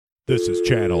This is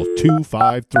Channel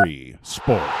 253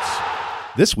 Sports.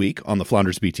 This week on the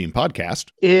Flounders B Team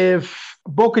podcast. If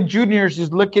Boca Juniors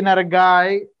is looking at a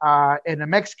guy and a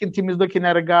Mexican team is looking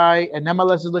at a guy and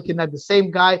MLS is looking at the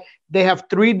same guy, they have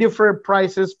three different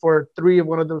prices for three of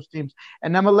one of those teams.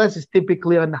 And MLS is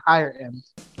typically on the higher end.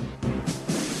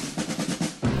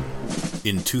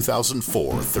 In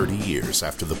 2004, 30 years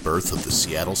after the birth of the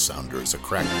Seattle Sounders, a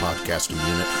crack podcasting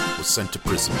unit was sent to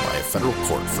prison by a federal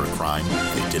court for a crime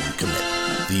they didn't commit.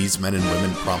 These men and women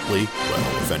promptly,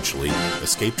 eventually,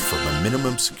 escaped from a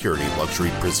minimum security luxury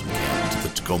prison camp to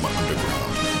the Tacoma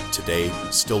Underground. Today,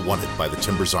 still wanted by the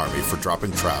Timbers Army for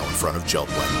dropping trowel in front of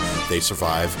Jeltwin. They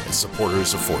survive as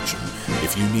supporters of fortune.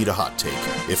 If you need a hot take,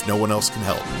 if no one else can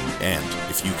help, and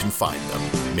if you can find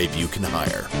them, maybe you can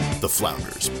hire the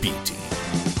Flounders B Team.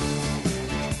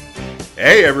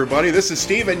 Hey everybody, this is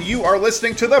Steve, and you are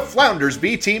listening to the Flounders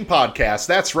B Team podcast.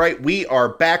 That's right, we are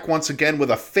back once again with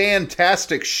a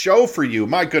fantastic show for you.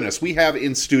 My goodness, we have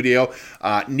in studio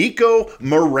Nico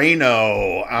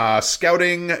Moreno,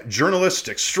 scouting journalist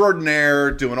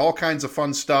extraordinaire, doing all kinds of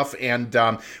fun stuff. And,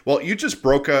 you just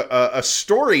broke a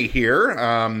story here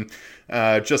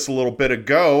just a little bit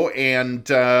ago, and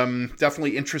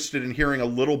definitely interested in hearing a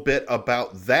little bit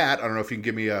about that. I don't know if you can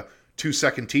give me a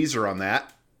 2-second teaser on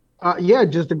that.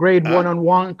 Just a great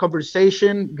one-on-one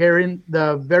conversation, getting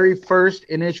the very first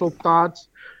initial thoughts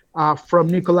from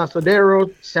Nicolás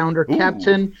Lodeiro, Sounder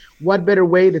captain. What better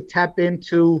way to tap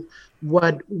into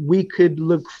what we could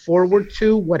look forward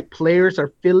to, what players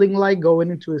are feeling like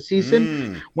going into a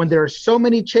season when there are so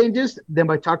many changes, than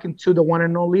by talking to the one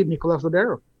and only Nicolás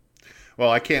Lodeiro.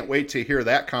 Well, I can't wait to hear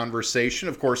that conversation.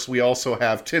 Of course, we also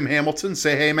have Tim Hamilton.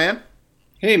 Say hey, man.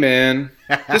 Hey, man.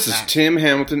 This is Tim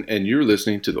Hamilton, and you're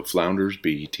listening to the Flounders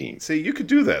B Team. See, you could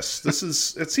do this.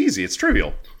 It's easy. It's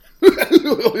trivial. Hey.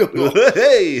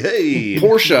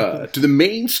 Porsche, to the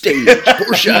main stage.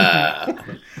 Porsche.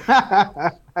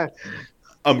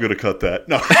 I'm going to cut that.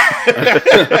 No.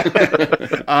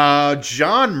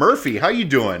 John Murphy, how you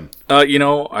doing?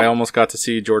 I almost got to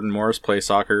see Jordan Morris play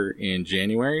soccer in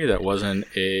January. That wasn't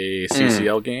a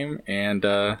CCL game. And,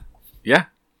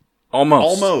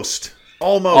 almost.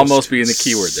 Almost being the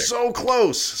keyword there. So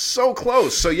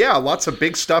close. So yeah, lots of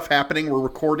big stuff happening. We're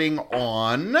recording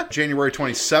on January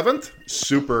 27th.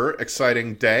 Super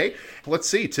exciting day. Let's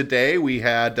see. Today we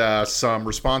had some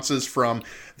responses from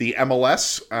the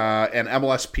MLS and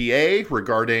MLSPA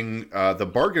regarding the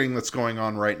bargaining that's going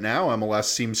on right now. MLS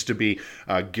seems to be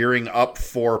gearing up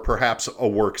for perhaps a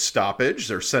work stoppage.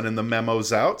 They're sending the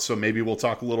memos out, so maybe we'll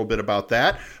talk a little bit about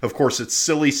that. Of course, it's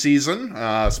silly season.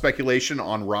 Speculation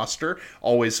on roster,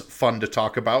 always fun to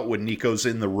talk about when Nico's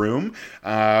in the room.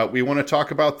 We want to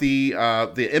talk about the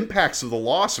impacts of the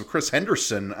loss of Chris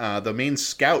Henderson, the main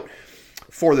scout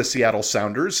for the Seattle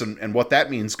Sounders, and what that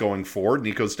means going forward.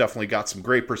 Nico's definitely got some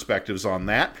great perspectives on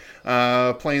that.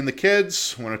 Playing the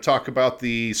kids, want to talk about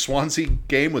the Swansea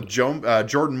game with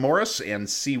Jordan Morris and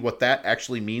see what that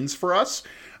actually means for us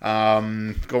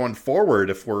going forward.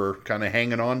 If we're kind of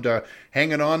hanging on to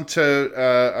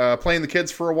playing the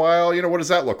kids for a while, what does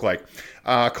that look like?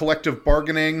 Collective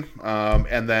bargaining,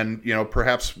 and then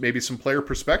perhaps maybe some player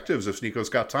perspectives if Nico's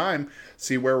got time.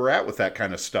 See where we're at with that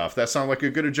kind of stuff. That sounds like a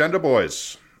good agenda,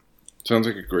 boys. Sounds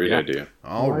like a great idea.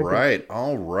 All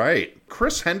right.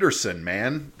 Chris Henderson,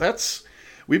 man,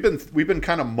 we've been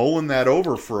kind of mulling that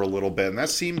over for a little bit, and that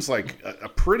seems like a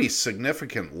pretty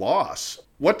significant loss.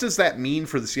 What does that mean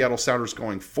for the Seattle Sounders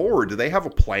going forward? Do they have a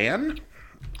plan?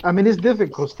 I mean, it's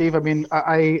difficult, Steve. I mean,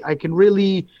 I can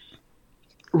really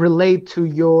relate to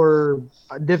your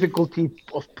difficulty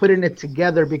of putting it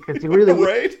together, because it really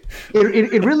right?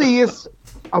 it really is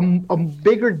a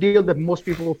bigger deal than most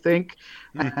people think.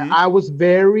 Mm-hmm. I was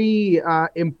very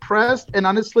impressed, and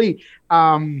honestly,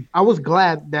 I was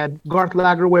glad that Garth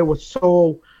Lagerwey was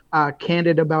so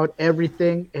candid about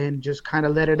everything and just kind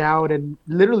of let it out and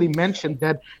literally mentioned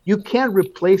that you can't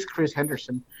replace Chris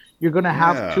Henderson. You're going to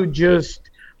have to just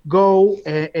go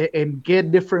and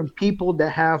get different people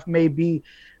that have maybe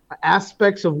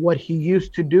aspects of what he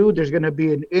used to do. There's going to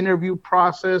be an interview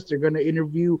process. They're going to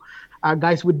interview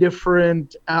guys with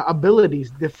different abilities,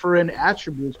 different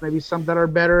attributes, maybe some that are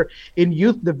better in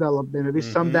youth development, maybe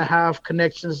some that have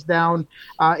connections down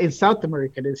in South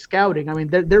America in scouting. I mean,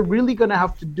 they're really going to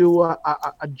have to do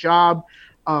a job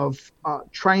of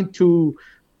trying to,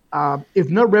 if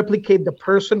not replicate the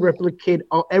person, replicate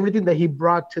everything that he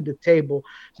brought to the table.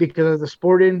 Because as the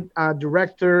sporting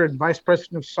director and vice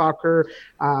president of soccer,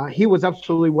 he was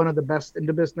absolutely one of the best in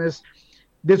the business.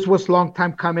 This was a long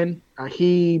time coming.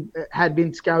 He had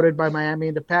been scouted by Miami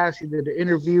in the past. He did an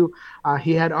interview.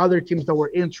 He had other teams that were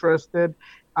interested.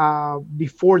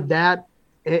 before that.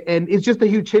 And it's just a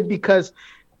huge hit because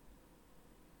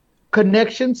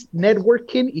connections,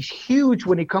 networking is huge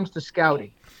when it comes to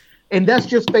scouting. And that's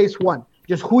just phase one.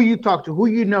 Just who you talk to, who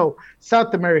you know,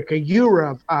 South America,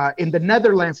 Europe, in the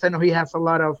Netherlands. I know he has a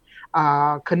lot of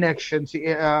connections.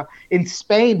 In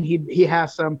Spain, he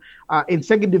has some in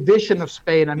second division of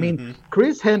Spain. I mean,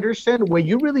 Chris Henderson, when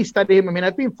you really study him, I mean,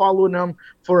 I've been following him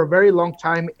for a very long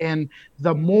time. And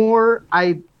the more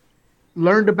I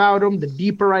learned about him, the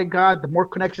deeper I got, the more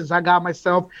connections I got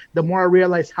myself, the more I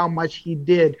realized how much he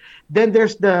did. Then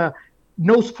there's the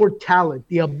nose for talent,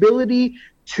 the ability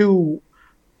to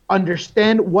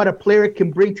understand what a player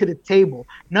can bring to the table,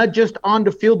 not just on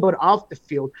the field, but off the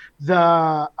field.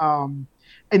 The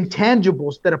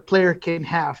intangibles that a player can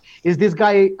have. Is this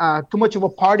guy too much of a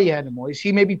party animal? Is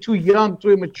he maybe too young,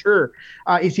 too immature?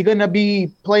 Is he going to be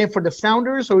playing for the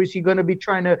Sounders, or is he going to be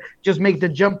trying to just make the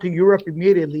jump to Europe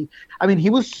immediately? I mean, he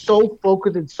was so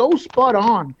focused and so spot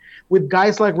on with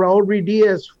guys like Raul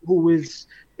Ruiz, who is,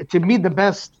 to me, the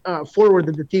best forward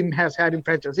that the team has had in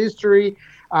franchise history,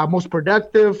 most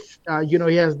productive.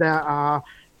 He has the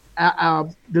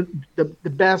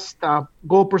best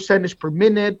goal percentage per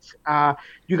minute.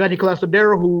 You got Nicolas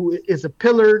Odero, who is a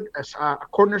pillar, a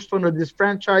cornerstone of this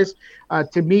franchise.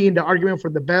 To me, in the argument for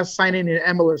the best signing in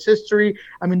MLS history.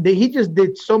 I mean, he just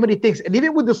did so many things. And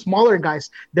even with the smaller guys,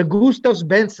 the Gustavs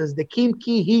Benses, the Kim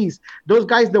Ki-hees, those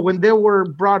guys that when they were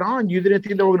brought on, you didn't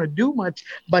think they were going to do much,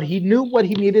 but he knew what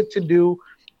he needed to do.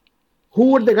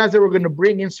 Who were the guys that were going to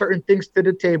bring in certain things to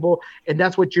the table? And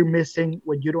that's what you're missing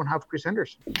when you don't have Chris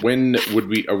Henderson. When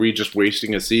are we just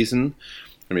wasting a season?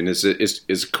 I mean, is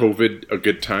COVID a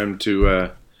good time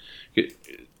to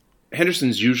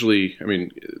Henderson's usually, I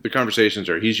mean, the conversations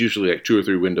are he's usually like 2 or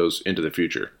 3 windows into the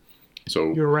future.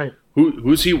 So you're right.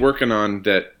 Who's he working on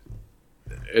that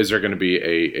is there going to be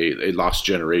a lost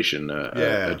generation,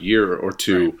 a year or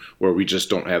two where we just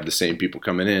don't have the same people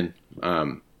coming in?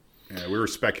 We were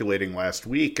speculating last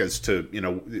week as to,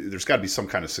 there's got to be some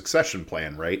kind of succession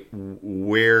plan, right?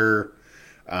 Where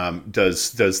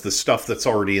does the stuff that's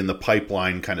already in the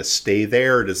pipeline kind of stay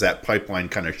there? Or does that pipeline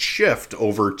kind of shift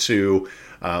over to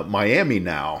Miami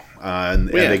now? And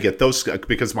they get those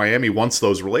because Miami wants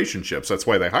those relationships. That's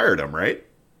why they hired him, right?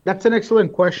 That's an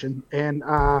excellent question. And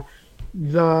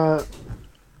the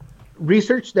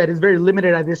research that is very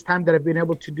limited at this time that I've been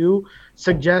able to do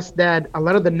suggests that a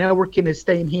lot of the networking is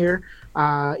staying here,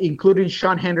 including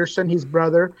Sean Henderson, his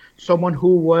brother, someone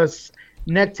who was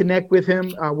neck to neck with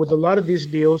him with a lot of these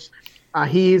deals.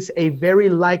 He is a very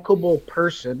likable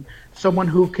person, someone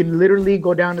who can literally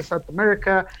go down to South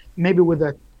America, maybe with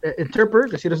an interpreter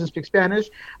because he doesn't speak Spanish,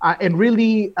 and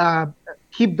really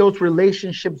keep those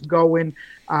relationships going.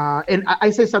 And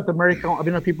I say South America, I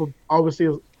mean, people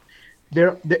obviously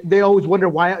they always wonder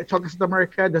why I talk to South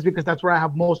America. That's because that's where I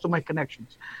have most of my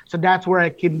connections. So that's where I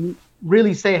can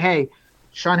really say, hey,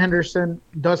 Sean Henderson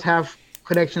does have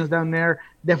connections down there.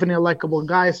 Definitely a likable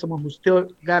guy, someone who's still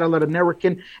got a lot of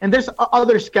networking. And there's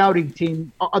other scouting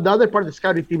team. The other part of the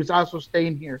scouting team is also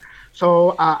staying here.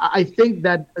 So I think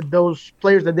that those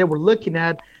players that they were looking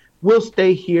at will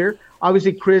stay here.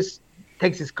 Obviously, Chris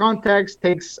takes his contacts,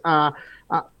 takes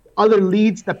other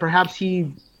leads that perhaps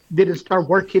he didn't start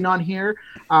working on here.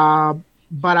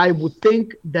 But I would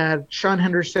think that Sean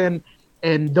Henderson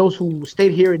and those who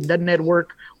stayed here in that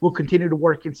network will continue to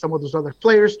work in some of those other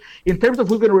players. In terms of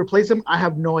who's going to replace him, I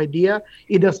have no idea.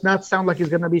 It does not sound like it's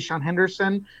going to be Sean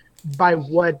Henderson. By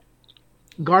what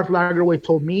Garth Lagerwey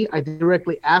told me, I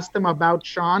directly asked him about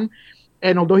Sean.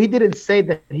 And although he didn't say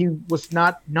that he was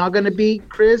not going to be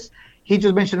Chris, he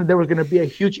just mentioned that there was going to be a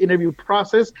huge interview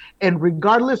process. And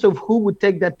regardless of who would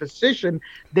take that position,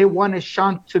 they wanted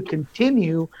Sean to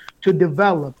continue to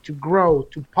develop, to grow,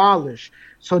 to polish.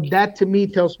 So that to me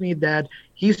tells me that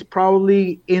he's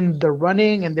probably in the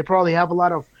running and they probably have a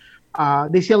lot of,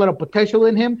 they see a lot of potential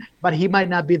in him, but he might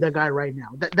not be the guy right now.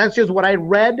 That's just what I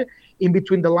read in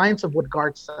between the lines of what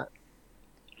Garth said.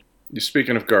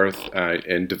 Speaking of Garth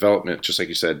and development, just like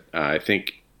you said, I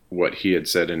think what he had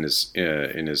said in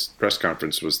his press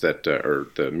conference was that, or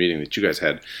the meeting that you guys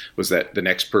had, was that the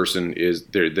next person is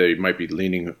they might be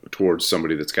leaning towards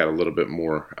somebody that's got a little bit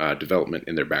more development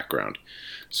in their background.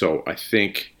 So I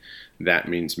think that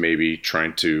means maybe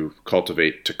trying to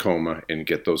cultivate Tacoma and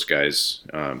get those guys,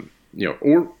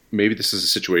 or maybe this is a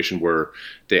situation where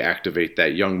they activate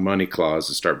that young money clause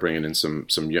and start bringing in some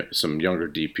younger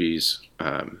DPs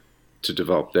to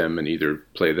develop them and either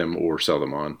play them or sell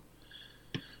them on.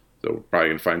 So we're probably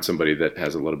going to find somebody that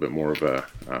has a little bit more of a,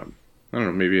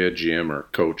 maybe a GM or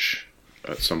coach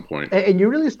at some point. And you're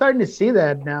really starting to see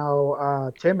that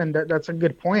now, Tim, and that's a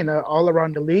good point. All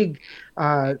around the league,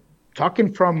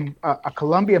 talking from a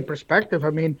Colombian perspective, I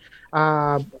mean,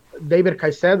 David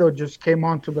Caicedo just came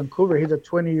on to Vancouver. He's a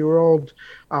 20-year-old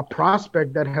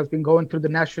prospect that has been going through the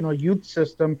national youth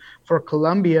system for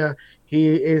Colombia. He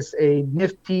is a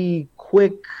nifty,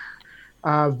 quick,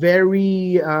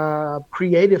 very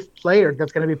creative player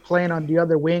that's going to be playing on the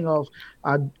other wing of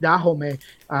Dahomey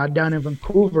down in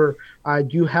Vancouver.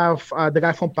 You have the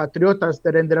guy from Patriotas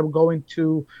that ended up going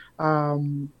to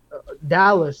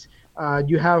Dallas.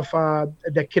 You have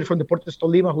the kid from Deportes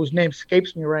Tolima, whose name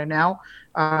escapes me right now,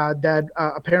 that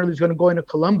apparently is going to go into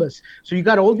Columbus. So you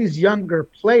got all these younger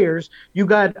players. You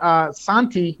got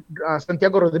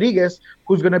Santiago Rodriguez,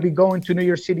 who's going to be going to New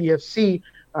York City FC.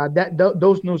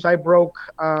 Those news I broke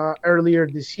earlier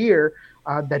this year,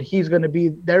 that he's going to be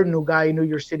their new guy in New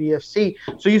York City FC.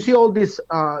 So you see all these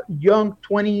young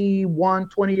 21,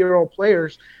 20-year-old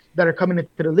players that are coming into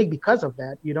the league because of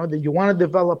that, that you want to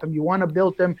develop them, you want to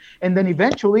build them, and then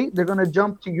eventually they're going to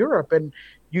jump to Europe, and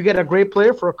you get a great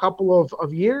player for a couple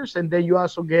of years, and then you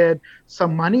also get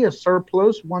some money, a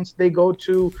surplus, once they go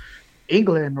to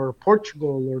England or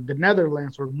Portugal or the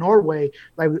Netherlands or Norway,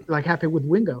 like happened with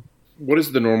Wingo. What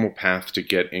is the normal path to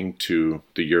get into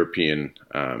the European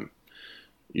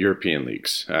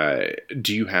leagues?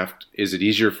 Is it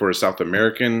easier for a South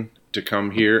American to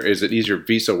come here? Is it easier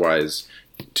visa-wise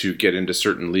to get into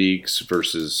certain leagues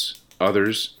versus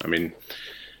others? I mean,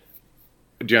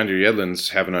 DeAndre Yedlin's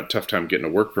having a tough time getting a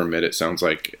work permit, it sounds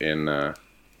like, in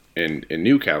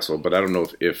Newcastle, but I don't know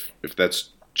if that's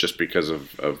just because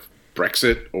of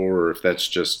Brexit or if that's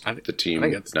just the team.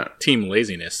 I think it's team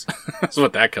laziness. That's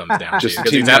what that comes down to.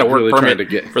 Because he's had a work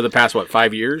permit for the past,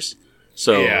 5 years?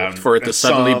 So for it to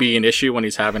suddenly be an issue when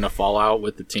he's having a fallout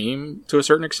with the team to a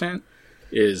certain extent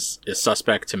is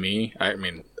suspect to me. I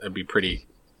mean, it'd be pretty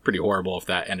horrible if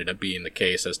that ended up being the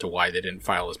case as to why they didn't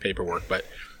file his paperwork. But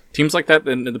teams like that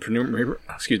in the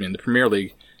Premier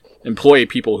League employ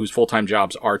people whose full-time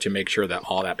jobs are to make sure that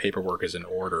all that paperwork is in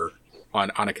order on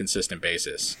a consistent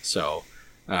basis. So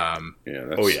that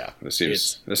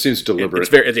seems deliberate.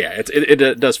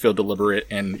 It does feel deliberate,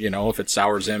 and if it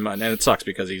sours him, and it sucks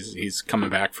because he's coming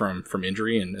back from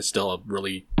injury and is still a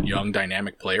really young,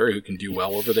 dynamic player who can do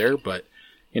well over there. But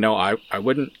I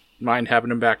wouldn't mind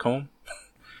having him back home.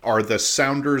 Are the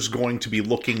Sounders going to be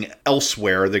looking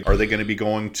elsewhere? Are they going to be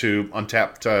going to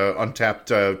untapped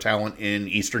talent in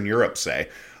Eastern Europe, say,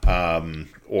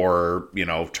 or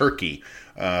Turkey,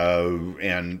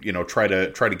 and try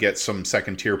to get some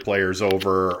second tier players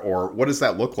over? Or what does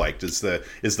that look like? Is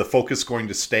the focus going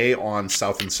to stay on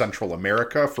South and Central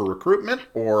America for recruitment,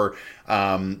 or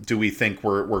do we think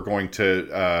we're going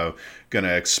to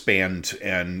expand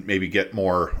and maybe get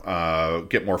more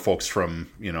folks from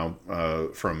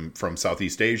from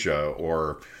Southeast Asia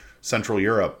or Central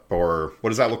Europe, or what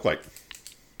does that look like?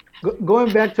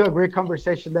 Going back to a great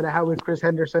conversation that I had with Chris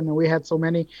Henderson, and we had so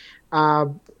many,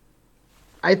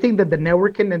 I think that the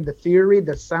networking and the theory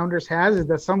that Sounders has is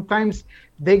that sometimes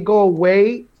they go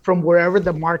away from wherever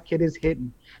the market is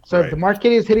hitting. So If the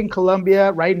market is hitting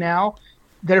Colombia right now,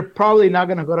 they're probably not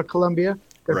going to go to Colombia.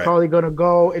 They're probably going to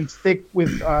go and stick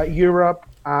with Europe.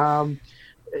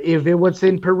 If it was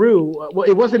in Peru, well,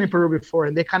 it wasn't in Peru before,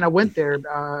 and they kind of went there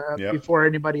before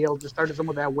anybody else. They started some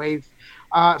of that wave.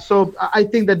 So I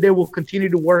think that they will continue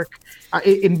to work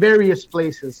in various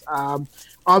places.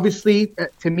 Obviously,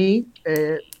 to me,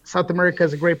 South America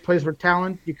is a great place for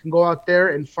talent. You can go out there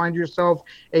and find yourself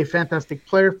a fantastic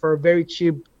player for a very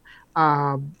cheap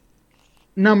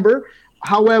number.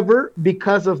 However,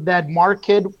 because of that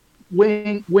market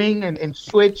wing and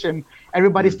switch, and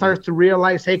everybody starts to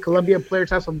realize, hey, Colombian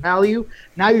players have some value.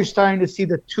 Now you're starting to see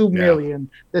the $2 million,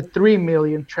 the $3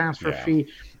 million transfer fee.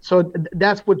 So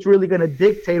that's what's really going to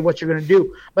dictate what you're going to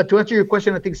do. But to answer your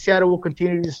question, I think Seattle will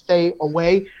continue to stay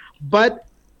away. But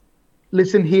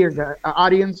listen here,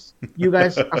 audience, you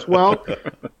guys as well.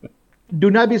 Do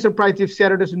not be surprised if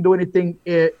Seattle doesn't do anything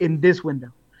in this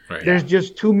window. There's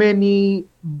just too many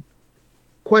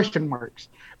question marks.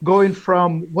 Going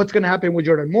from what's going to happen with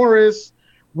Jordan Morris,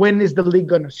 when is the league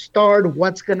going to start,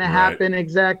 what's going to happen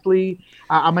exactly,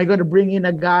 am I going to bring in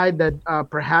a guy that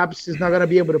perhaps is not going to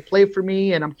be able to play for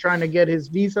me, and I'm trying to get his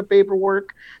visa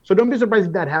paperwork. So don't be surprised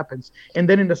if that happens. And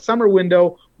then in the summer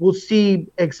window, we'll see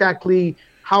exactly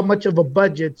how much of a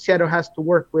budget Seattle has to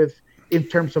work with in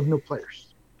terms of new players.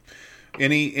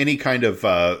 any kind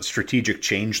of strategic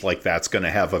change like that's going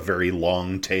to have a very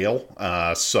long tail.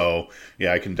 So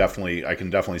yeah, I can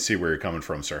definitely see where you're coming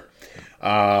from, sir.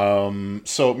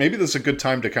 So maybe this is a good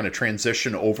time to kind of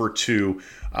transition over to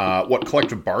what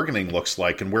collective bargaining looks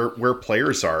like and where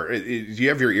players are. You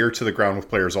have your ear to the ground with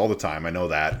players all the time. I know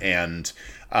that. And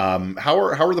how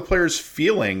are the players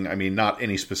feeling? I mean, not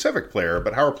any specific player,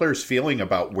 but how are players feeling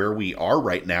about where we are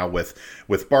right now with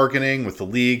bargaining, with the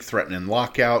league threatening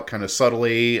lockout kind of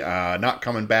subtly, not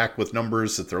coming back with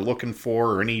numbers that they're looking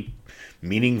for, or any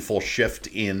meaningful shift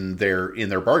in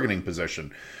their bargaining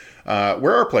position?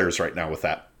 Where are players right now with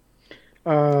that?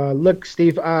 Look,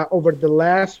 Steve, over the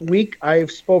last week,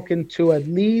 I've spoken to at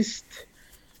least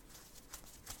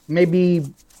maybe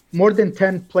more than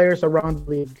 10 players around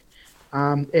the league.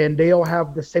 And they all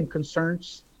have the same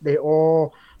concerns. They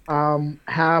all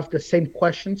have the same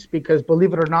questions because,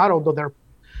 believe it or not, although they're,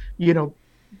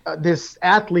 these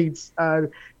athletes,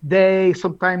 they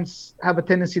sometimes have a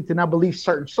tendency to not believe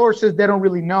certain sources. They don't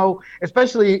really know,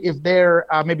 especially if they're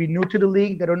maybe new to the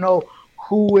league. They don't know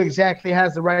who exactly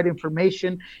has the right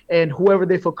information, and whoever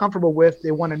they feel comfortable with,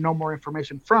 they want to know more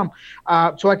information from.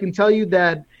 So I can tell you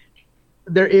that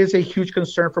there is a huge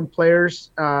concern from players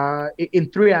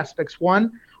in three aspects.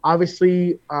 One,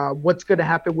 obviously, what's going to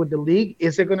happen with the league?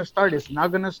 Is it going to start? Is it not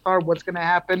going to start? What's going to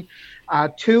happen?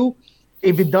 Two,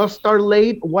 if it does start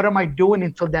late, what am I doing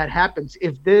until that happens?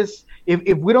 If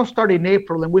we don't start in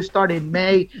April and we start in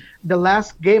May, the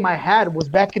last game I had was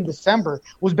back in December,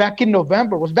 was back in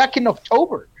November, was back in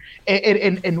October.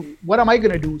 And what am I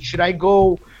going to do? Should I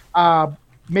go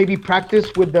maybe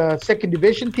practice with the second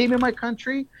division team in my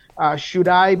country? Should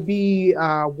I be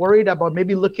worried about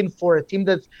maybe looking for a team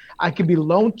that I could be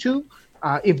loaned to?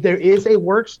 If there is a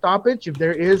work stoppage, if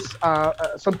there is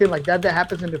something like that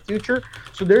happens in the future.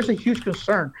 So there's a huge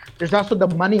concern. There's also the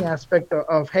money aspect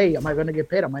of hey, am I going to get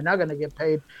paid? Am I not going to get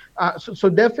paid? So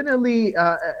definitely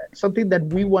something that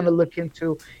we want to look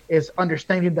into is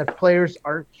understanding that players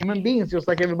are human beings just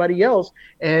like everybody else.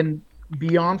 And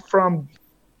beyond from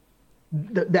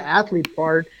the athlete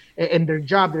part and their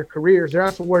job, their careers, they're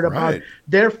also worried about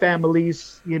their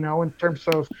families, in terms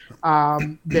of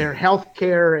their health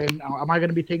care and am I going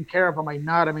to be taken care of? Am I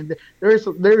not? I mean, there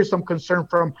is some concern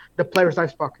from the players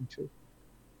I've spoken to.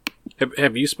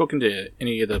 Have you spoken to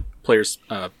any of the players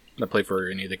that play for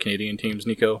any of the Canadian teams,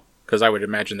 Nico? Because I would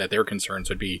imagine that their concerns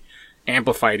would be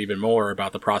amplified even more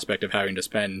about the prospect of having to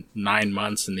spend 9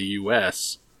 months in the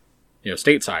U.S.,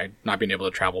 stateside, not being able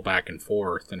to travel back and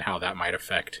forth, and how that might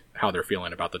affect how they're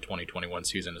feeling about the 2021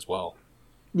 season as well.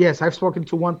 Yes, I've spoken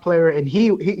to one player, and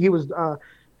he was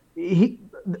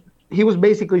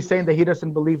basically saying that he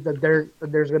doesn't believe that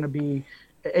there's going to be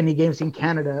any games in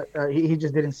Canada. He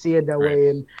just didn't see it that way,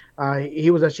 and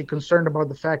he was actually concerned about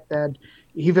the fact that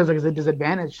he feels like it's a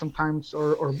disadvantage sometimes,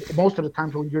 or most of the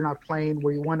times when you're not playing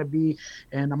where you want to be.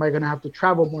 And am I going to have to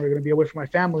travel more? Am I going to be away from my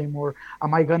family more?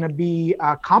 Am I going to be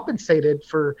compensated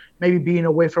for maybe being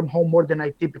away from home more than I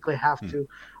typically have to?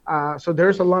 So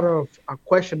there's a lot of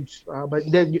questions, but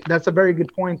that's a very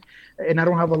good point. And I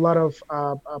don't have a lot of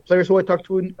players who I talk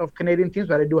to of Canadian teams,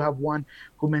 but I do have one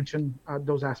who mentioned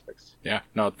those aspects. Yeah,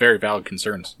 no, very valid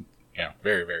concerns. Yeah,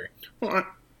 very, very. Well,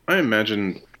 I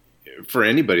imagine for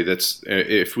anybody that's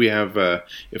if we have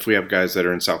guys that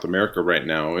are in South America right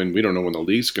now and we don't know when the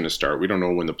league's going to start, we don't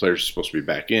know when the players are supposed to be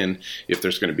back in, if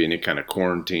there's going to be any kind of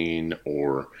quarantine,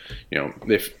 or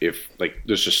if like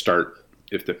let's just start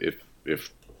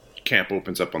if camp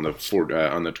opens up on the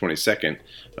 22nd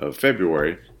of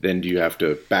February, then do you have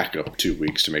to back up 2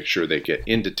 weeks to make sure they get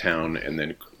into town, and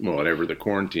then whatever the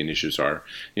quarantine issues are,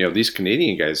 these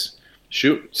Canadian guys,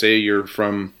 say you're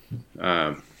from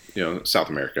South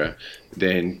America,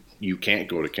 then you can't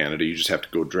go to Canada. You just have to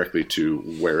go directly to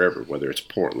wherever, whether it's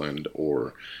Portland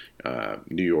or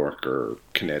New York or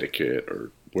Connecticut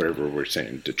or wherever we're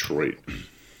saying, Detroit.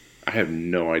 I have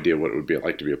no idea what it would be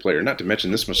like to be a player, not to mention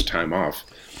this much time off.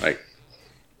 Like,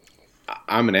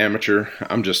 I'm an amateur.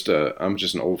 I'm just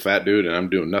an old fat dude, and I'm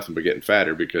doing nothing but getting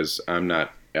fatter because I'm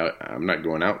not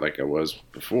going out like I was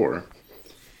before.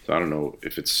 So I don't know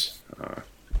if it's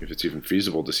even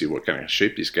feasible to see what kind of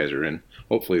shape these guys are in.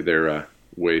 Hopefully they're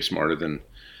way smarter than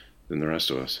the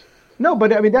rest of us. No,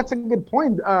 but I mean, that's a good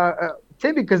point,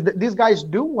 Tim, because these guys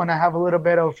do want to have a little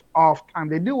bit of off time.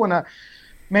 They do want to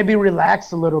maybe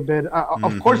relax a little bit.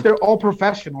 Of course, they're all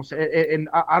professionals, and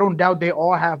I don't doubt they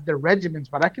all have their regimens,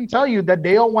 but I can tell you that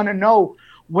they all want to know,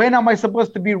 when am I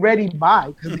supposed to be ready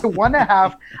by? Because they want to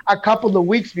have a couple of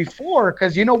weeks before,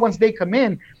 because, once they come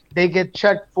in, they get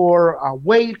checked for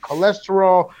weight,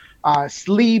 cholesterol,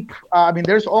 sleep. I mean,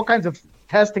 there's all kinds of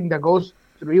testing that goes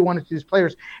one of these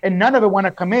players, and none of them want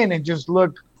to come in and just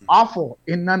look awful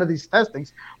in none of these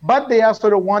testings. But they also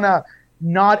don't want to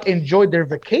not enjoy their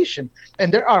vacation.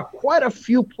 And there are quite a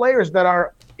few players that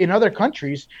are in other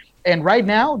countries, and right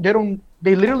now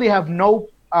they literally have no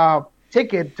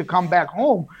ticket to come back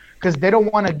home because they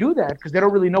don't want to do that because they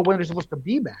don't really know when they're supposed to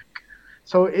be back.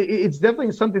 So it's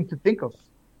definitely something to think of.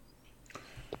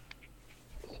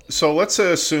 So let's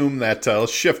assume that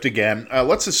let's shift again.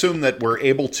 Let's assume that we're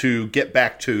able to get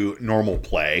back to normal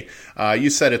play. You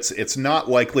said it's not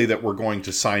likely that we're going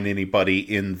to sign anybody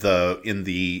in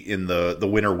the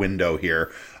winter window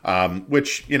here,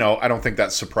 which I don't think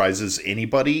that surprises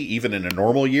anybody. Even in a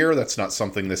normal year, that's not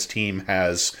something this team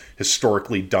has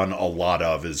historically done a lot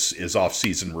of. Is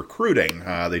off-season recruiting.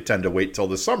 They tend to wait till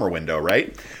the summer window,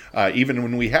 right? Even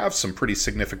when we have some pretty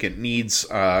significant needs,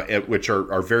 which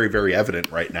are very, very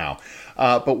evident right now.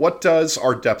 But what does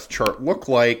our depth chart look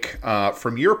like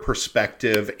from your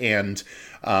perspective, and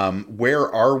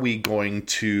where are we going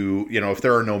to, if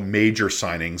there are no major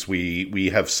signings, we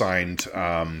have signed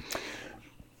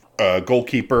a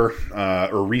goalkeeper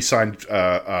or re-signed,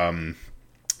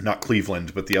 not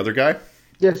Cleveland, but the other guy?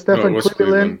 Yeah, Stefan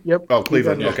Cleveland. Yep. Oh,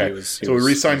 Cleveland. Okay. So we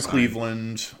re-signed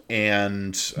Cleveland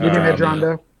and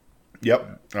Medranda.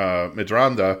 Yep.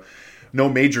 Medranda. No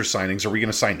major signings. Are we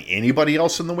going to sign anybody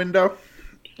else in the window?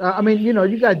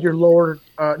 You got your lower,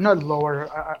 not lower.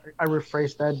 I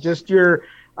rephrase that. Just your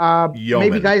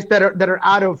maybe guys that are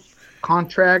out of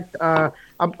contract.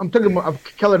 I'm talking of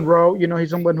Kellen Rowe. He's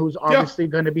someone who's obviously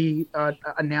going to be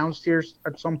announced here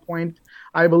at some point,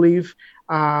 I believe.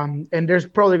 And there's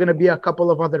probably going to be a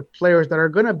couple of other players that are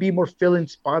going to be more filling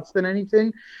spots than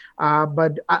anything.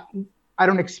 But I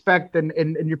don't expect, and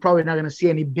you're probably not going to see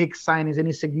any big signings,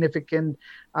 any significant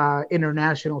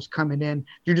internationals coming in.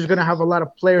 You're just going to have a lot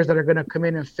of players that are going to come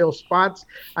in and fill spots.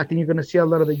 I think you're going to see a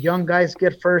lot of the young guys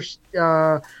get first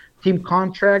team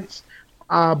contracts.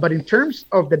 But in terms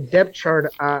of the depth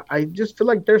chart, I just feel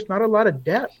like there's not a lot of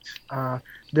depth.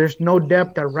 There's no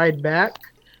depth at right back.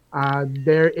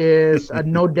 There is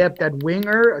no depth at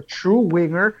winger, a true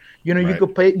winger. Right. You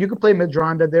could play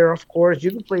Medranda there, of course. You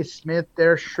could play Smith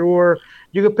there, sure.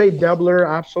 You could play Dubler,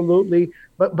 absolutely.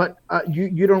 But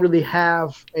you don't really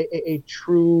have a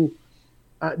true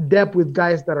depth with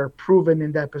guys that are proven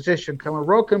in that position. Kellen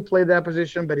Rowe can play that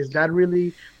position, but is that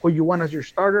really who you want as your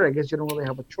starter? I guess you don't really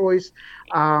have a choice.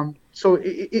 So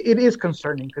it is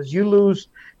concerning because you lose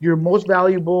your most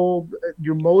valuable,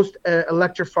 your most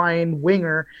electrifying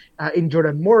winger in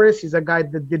Jordan Morris. He's a guy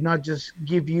that did not just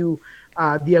give you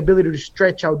the ability to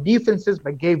stretch out defenses,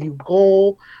 but gave you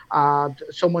goal.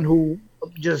 Someone who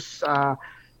just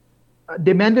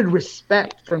demanded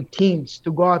respect from teams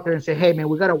to go out there and say, hey, man,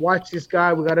 we got to watch this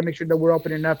guy. We got to make sure that we're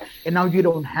open enough. And now you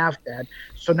don't have that.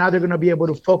 So now they're going to be able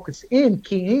to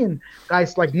key in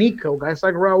guys like Nico, guys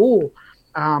like Raul.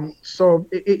 So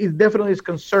it definitely is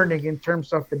concerning in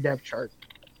terms of the depth chart.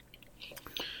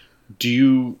 Do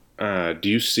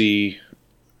you see,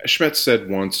 Schmetz said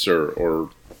once, or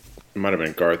it might have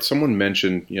been Garth, someone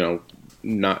mentioned,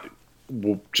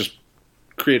 we'll just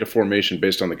create a formation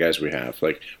based on the guys we have.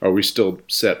 Like, are we still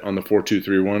set on the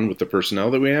 4-2-3-1 with the personnel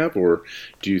that we have, or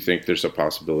do you think there's a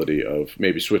possibility of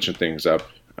maybe switching things up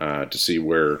to see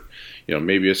where,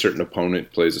 maybe a certain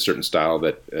opponent plays a certain style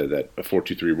that a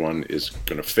 4-2-3-1 is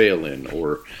going to fail in,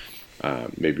 or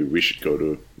maybe we should go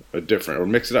to a different, or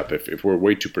mix it up. If we're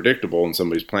way too predictable and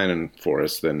somebody's planning for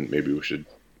us, then maybe we should.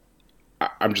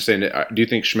 I'm just saying, do you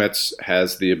think Schmetz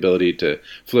has the ability to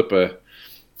flip a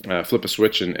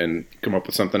switch and come up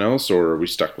with something else, or are we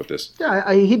stuck with this?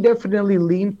 Yeah, he definitely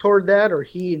leaned toward that, or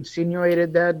he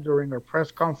insinuated that during our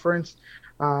press conference.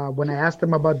 When I asked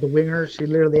him about the wingers, he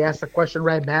literally asked a question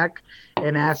right back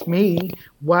and asked me,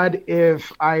 what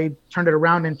if I turned it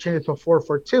around and changed it to a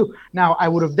 4-4-2? Now, I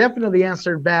would have definitely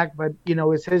answered back, but,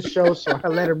 it's his show, so I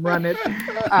let him run it.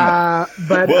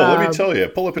 But let me tell you,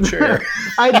 pull up a chair.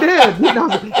 I did,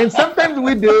 and sometimes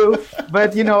we do,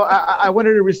 but, I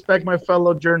wanted to respect my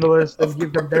fellow journalists and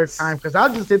give them their time, because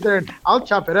I'll just sit there and I'll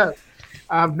chop it up.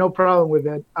 I have no problem with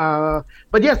it.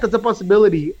 But, yes, that's a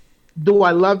possibility. Do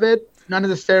I love it? Not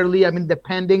necessarily.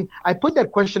 Depending. I put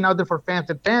that question out there for fans,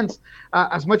 and fans,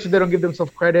 as much as they don't give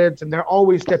themselves credits, and they're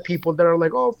always the people that are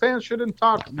like, oh, fans shouldn't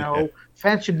talk. No,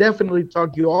 fans should definitely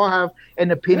talk. You all have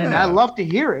an opinion. Yeah. I love to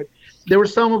hear it. There were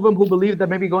some of them who believed that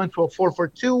maybe going to a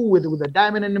 4-4-2 with a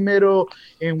diamond in the middle,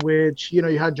 in which, you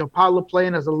had João Paulo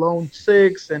playing as a lone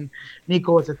 6 and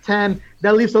Nico as a 10.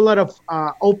 That leaves a lot of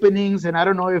openings, and I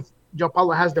don't know if João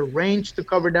Paulo has the range to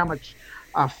cover that much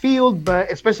field, but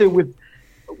especially with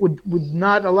with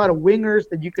not a lot of wingers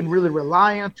that you can really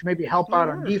rely on to maybe help out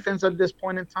on defense at this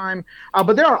point in time.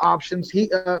 But there are options.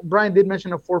 Brian did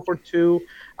mention a 4-4-2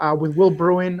 with Will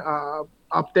Bruin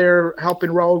up there helping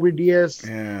Raul Ruidiaz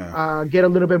get a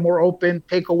little bit more open,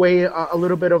 take away a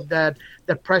little bit of that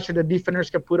pressure the defenders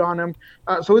can put on him.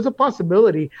 So it's a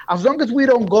possibility. As long as we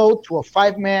don't go to a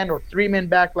 5-man or 3-man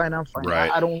back line, I'm fine. Right.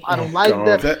 I don't like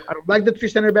that. I don't like the 3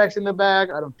 center backs in the back.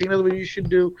 I don't think that's what you should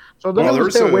do. So as long as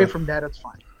we stay away from that, it's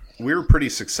fine. We were pretty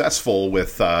successful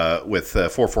with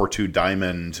 4-4-2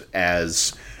 diamond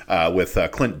as with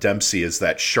Clint Dempsey as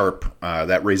that sharp,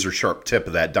 that razor sharp tip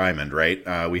of that diamond,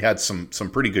 right? We had some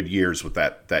pretty good years with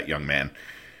that young man.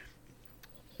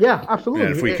 Yeah, absolutely.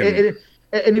 And if we can,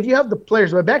 and if you have the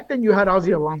players, but back then you had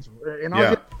Ozzie Alonso, and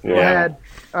Ozzie had,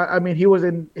 I mean, he has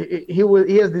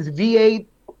this V8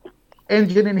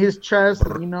 engine in his chest,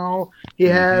 and, you know, he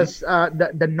has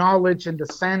the knowledge and the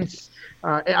sense.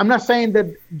 I'm not saying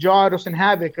that Jaw doesn't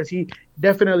have it, because he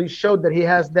definitely showed that he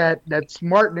has that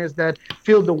smartness, that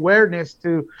field awareness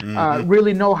to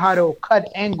really know how to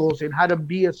cut angles and how to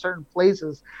be at certain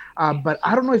places. But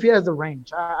I don't know if he has the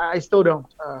range. I still don't.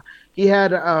 He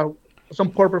had some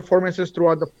poor performances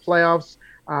throughout the playoffs.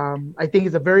 I think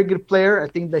he's a very good player. I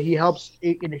think that he helps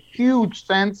in a huge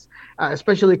sense,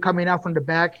 especially coming out from the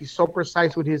back. He's so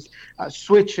precise with his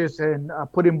switches and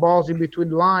putting balls in between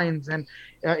lines. And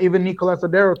even Nicolas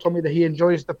Odero told me that he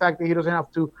enjoys the fact that he doesn't have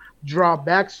to draw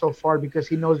back so far, because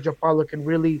he knows Gianpaolo can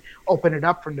really open it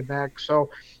up from the back. So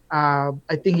I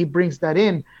think he brings that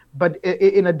in. But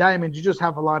in a diamond, you just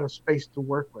have a lot of space to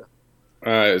work with.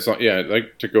 I'd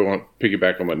like to go on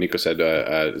piggyback on what Nico said.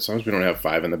 As long as we don't have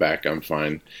 5 in the back, I'm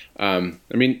fine. I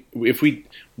mean, if we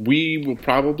will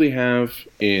probably have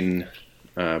in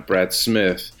Brad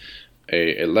Smith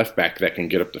a left back that can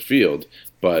get up the field,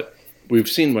 but we've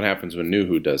seen what happens when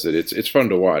Nuhu does it. It's fun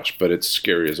to watch, but it's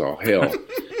scary as all hell.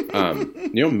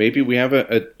 Maybe we have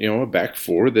a back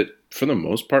 4 that for the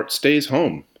most part stays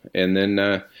home, and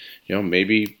then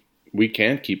maybe we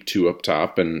can keep 2 up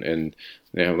top and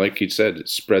like you said, it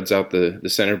spreads out the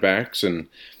center backs, and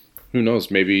who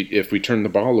knows, maybe if we turn the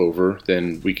ball over,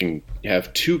 then we can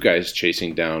have 2 guys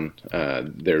chasing down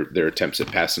their attempts at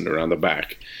passing around the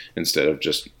back instead of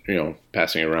just,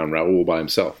 passing around Raul by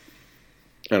himself.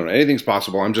 I don't know. Anything's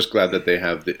possible. I'm just glad that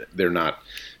they're not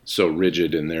so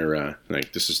rigid in their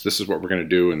this is what we're going to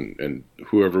do, and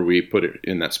whoever we put it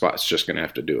in that spot is just going to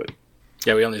have to do it.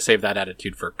 Yeah, we only save that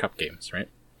attitude for cup games, right?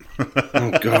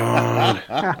 Oh God!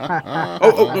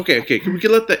 Okay. We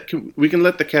can let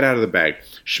the cat out of the bag.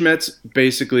 Schmetz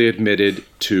basically admitted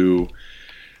to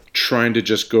trying to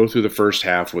just go through the first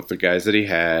half with the guys that he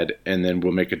had, and then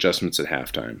we'll make adjustments at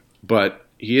halftime. But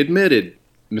he admitted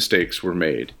mistakes were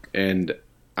made, and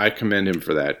I commend him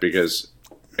for that, because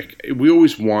we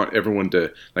always want everyone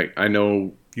to I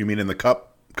know. You mean in the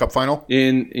cup final?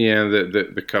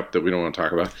 The cup that we don't want to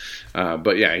talk about.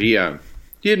 But yeah,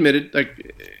 he admitted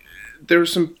there were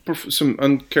some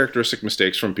uncharacteristic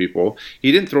mistakes from people.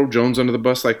 He didn't throw Jones under the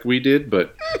bus like we did,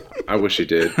 but I wish he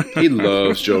did. He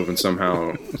loves Joven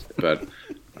somehow, but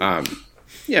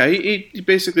he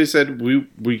basically said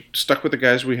we stuck with the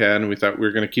guys we had, and we thought we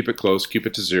were going to keep it close, keep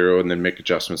it to 0, and then make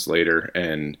adjustments later.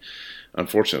 And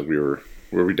unfortunately,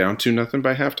 were we down 2-0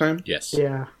 by halftime? Yes.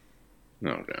 Yeah.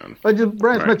 No, God. But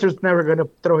Brian Spencer's never going to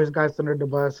throw his guys under the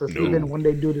bus, even when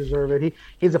they do deserve it.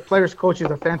 He's a player's coach. He's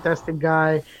a fantastic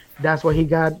guy. That's why he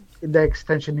got the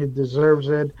extension. He deserves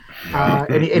it.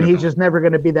 And he's just never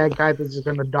going to be that guy that's just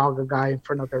going to dog a guy in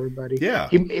front of everybody. Yeah.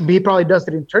 He probably does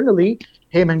it internally.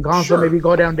 Him and Gonzo maybe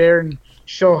go down there and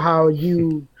show how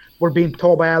you were being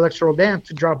told by Alex Roldan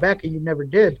to drop back and you never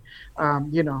did.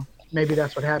 Maybe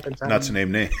that's what happens. Not to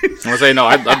name names. I was saying, no,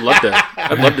 I'd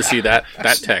love to see that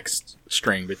text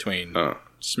string between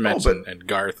Smets and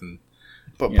Garth and.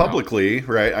 But publicly,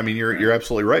 right? I mean, you're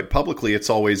absolutely right. Publicly, it's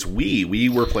always we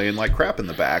were playing like crap in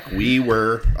the back. We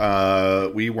weren't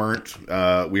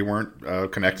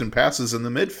connecting passes in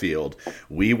the midfield.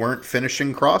 We weren't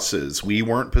finishing crosses. We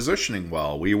weren't positioning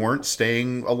well. We weren't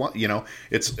staying.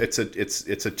 It's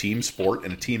a team sport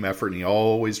and a team effort, and he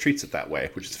always treats it that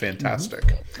way, which is fantastic.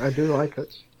 Mm-hmm. I do like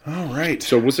it. All right.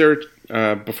 So was there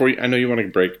I know you want to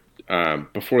break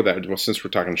before that? Well, since we're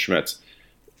talking Schmetz.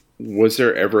 Was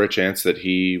there ever a chance that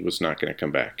he was not going to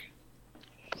come back?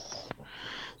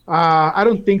 I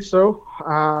don't think so.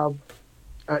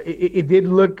 It did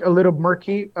look a little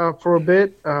murky for a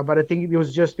bit, but I think it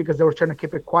was just because they were trying to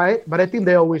keep it quiet. But I think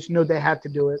they always knew they had to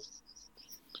do it.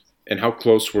 And how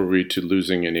close were we to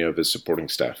losing any of his supporting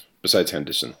staff besides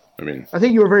Henderson? I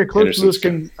think you were very close to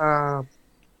losing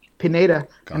Pineda,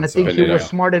 and I think he was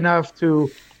smart enough to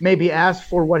maybe ask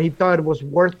for what he thought was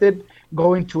worth it,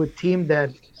 going to a team that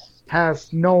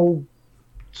has no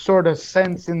sort of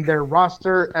sense in their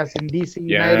roster, as in DC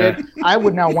United. I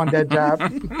would not want that job.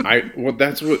 Well,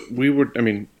 that's what we would. I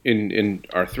mean, in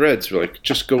our threads, we're like,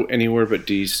 just go anywhere but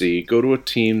DC. Go to a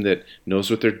team that knows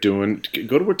what they're doing.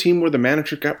 Go to a team where the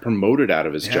manager got promoted out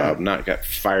of his job, not got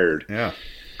fired. Yeah,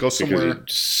 go somewhere. Because it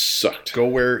sucked. Go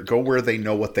where they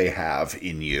know what they have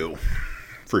in you,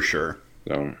 for sure.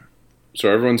 So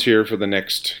everyone's here for the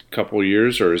next couple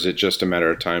years, or is it just a matter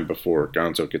of time before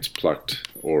Gonzo gets plucked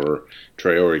or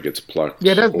Traore gets plucked?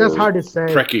 Yeah, that's hard to say.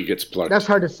 Preki gets plucked. That's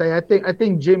hard to say. I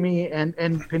think Jimmy and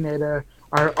Pineda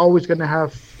are always going to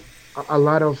have a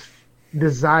lot of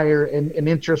desire and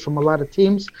interest from a lot of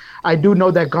teams. I do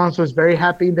know that Gonzo is very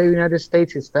happy in the United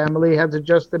States. His family has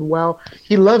adjusted well.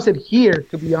 He loves it here,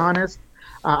 to be honest.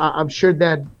 I'm sure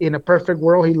that in a perfect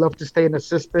world, he'd love to stay an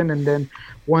assistant, and then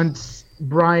once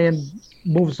Brian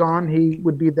moves on, he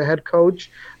would be the head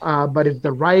coach. But if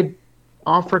the right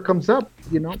offer comes up,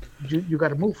 you got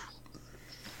to move.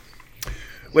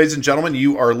 Ladies and gentlemen,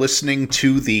 you are listening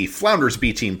to the Flounders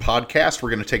B Team podcast.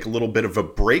 We're going to take a little bit of a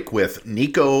break with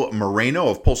Nico Moreno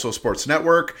of Pulso Sports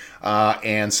Network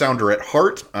and Sounder at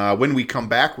Heart. When we come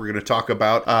back, we're going to talk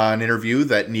about an interview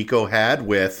that Nico had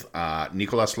with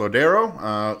Nicolas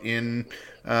Lodero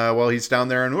while he's down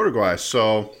there in Uruguay.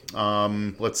 So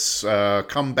let's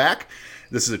come back.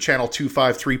 This is a Channel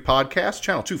 253 podcast,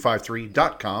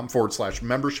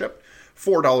 channel253.com/membership.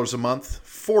 $4 a month,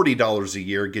 $40 a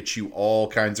year gets you all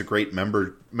kinds of great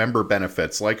member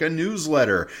benefits, like a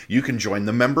newsletter. You can join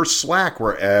the member Slack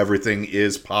where everything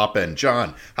is poppin'.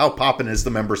 John, how poppin' is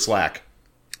the member Slack?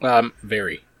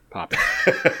 Very poppin'.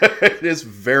 It is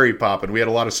very poppin'. We had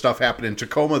a lot of stuff happen in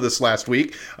Tacoma this last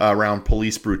week around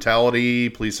police brutality.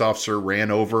 Police officer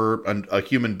ran over a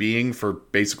human being for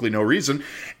basically no reason.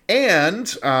 And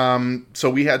so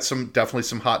we had definitely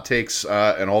some hot takes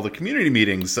and all the community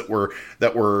meetings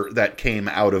that came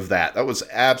out of that. That was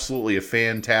absolutely a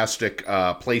fantastic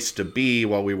place to be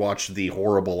while we watched the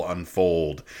horrible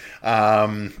unfold.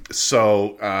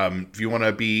 So if you want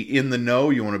to be in the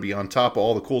know, you want to be on top of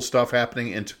all the cool stuff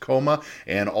happening in Tacoma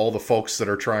and all the folks that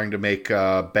are trying to make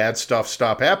bad stuff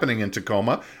stop happening in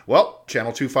Tacoma, well,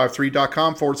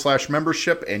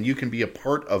 channel253.com/membership, and you can be a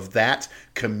part of that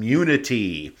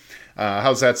community.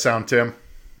 How's that sound, Tim?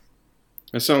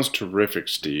 That sounds terrific,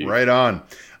 Steve. Right on.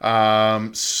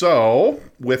 So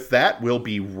with that, we'll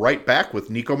be right back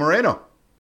with Nico Moreno.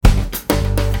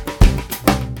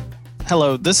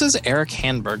 Hello, this is Eric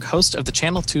Hanberg, host of the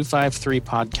Channel 253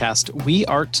 podcast, We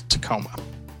Art Tacoma.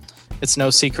 It's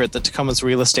no secret that Tacoma's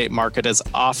real estate market is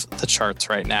off the charts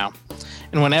right now.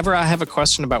 And whenever I have a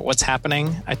question about what's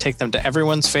happening, I take them to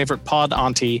everyone's favorite pod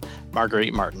auntie,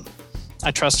 Marguerite Martin.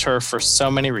 I trust her for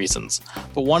so many reasons,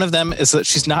 but one of them is that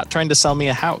she's not trying to sell me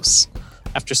a house.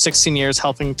 After 16 years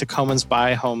helping Tacomans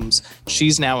buy homes,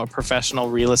 she's now a professional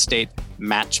real estate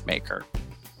matchmaker.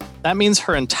 That means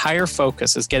her entire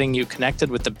focus is getting you connected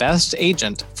with the best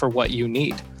agent for what you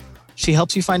need. She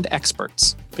helps you find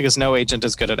experts, because no agent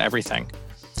is good at everything.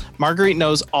 Marguerite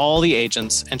knows all the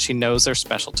agents, and she knows their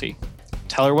specialty.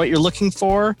 Tell her what you're looking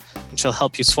for, and she'll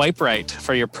help you swipe right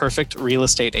for your perfect real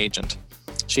estate agent.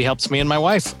 She helps me and my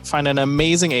wife find an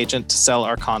amazing agent to sell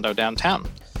our condo downtown.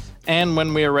 And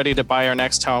when we are ready to buy our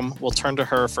next home, we'll turn to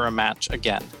her for a match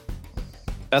again.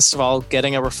 Best of all,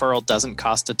 getting a referral doesn't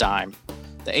cost a dime.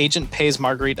 The agent pays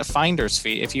Marguerite a finder's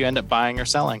fee if you end up buying or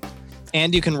selling.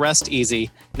 And you can rest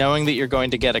easy knowing that you're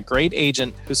going to get a great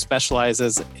agent who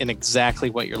specializes in exactly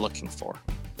what you're looking for.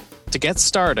 To get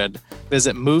started,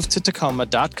 visit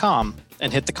movetotacoma.com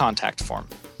and hit the contact form.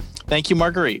 Thank you,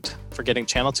 Marguerite, for getting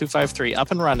Channel 253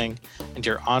 up and running and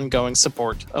your ongoing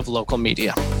support of local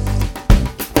media.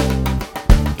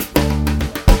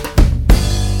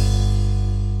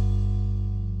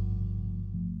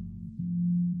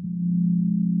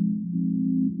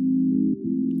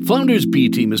 Flounders B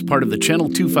Team is part of the Channel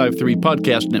 253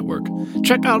 podcast network.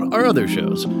 Check out our other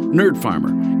shows: Nerd Farmer,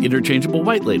 Interchangeable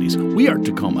White Ladies, We Art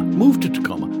Tacoma, Move to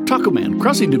Tacoma, Taco Man,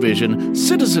 Crossing Division,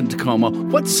 Citizen Tacoma,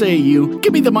 What Say You,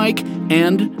 Give Me the Mic,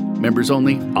 and Members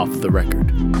Only Off the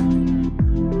Record.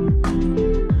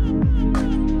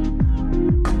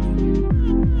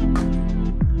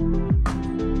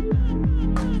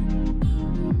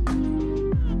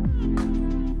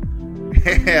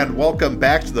 And welcome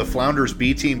back to the Flounders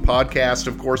B Team podcast.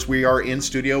 Of course, we are in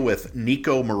studio with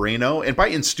Nico Moreno. And by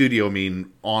in studio, I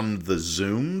mean on the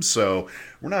Zoom. So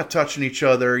we're not touching each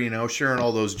other, sharing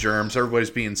all those germs. Everybody's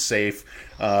being safe.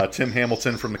 Tim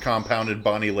Hamilton from the compounded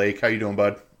Bonnie Lake. How you doing,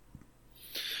 bud?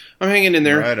 I'm hanging in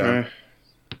there. Right on.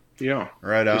 Yeah.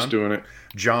 Right on. Just doing it.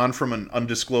 John from an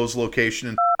undisclosed location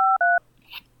in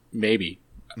Maybe.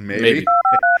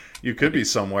 You could be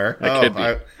somewhere. Could be.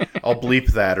 I'll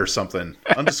bleep that or something.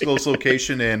 Undisclosed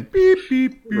location in beep,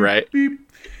 beep, beep, Right. beep.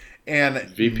 And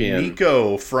VPN.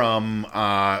 Nico from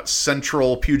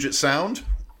Central Puget Sound.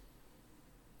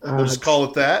 We'll just call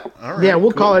it that. All right. Yeah,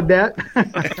 we'll cool. call it that.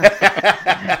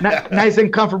 Nice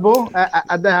and comfortable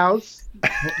at the house.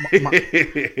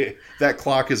 That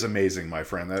clock is amazing, my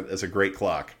friend. That is a great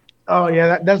clock. Oh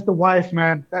yeah, that's the wife,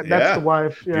 man. That's the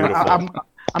wife. Yeah, Beautiful.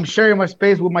 I'm sharing my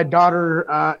space with my daughter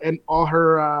and all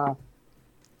her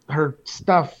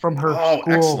stuff from her school.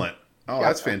 Excellent. Oh,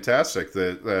 that's fantastic.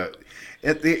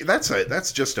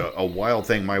 That's just a wild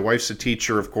thing. My wife's a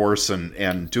teacher, of course,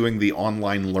 and doing the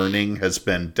online learning has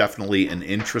been definitely an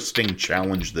interesting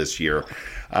challenge this year.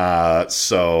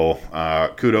 So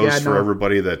kudos for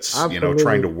everybody that's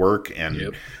trying to work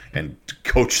and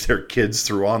coach their kids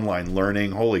through online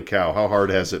learning. Holy cow, how hard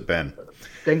has it been?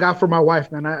 Thank God for my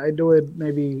wife, man. I do it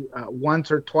maybe once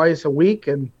or twice a week,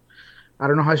 and I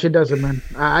don't know how she does it, man.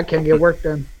 I can't get work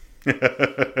done.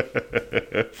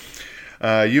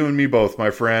 You and me both, my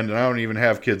friend, and I don't even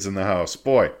have kids in the house.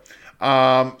 Boy.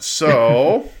 Well,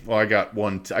 I got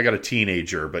a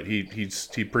teenager, but he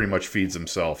pretty much feeds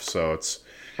himself, so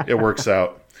it works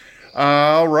out.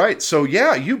 All right. So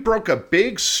yeah, you broke a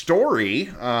big story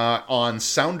on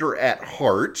Sounder at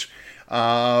Heart,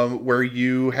 where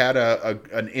you had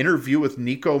an interview with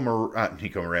Nicolas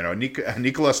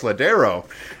Lodeiro,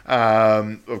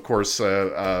 of course,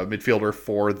 midfielder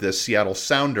for the Seattle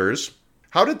Sounders.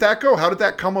 How did that go? How did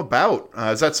that come about?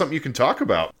 Is that something you can talk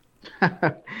about?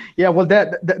 Yeah, well,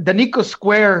 the Nico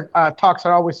Square talks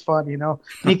are always fun,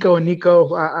 Nico and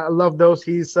Nico, I love those.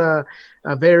 He's a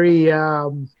very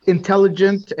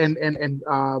intelligent and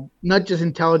not just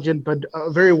intelligent, but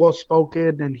very well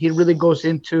spoken, and he really goes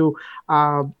into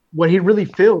what he really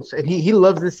feels, and he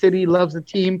loves the city, loves the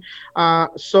team.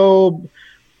 So,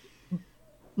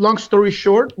 long story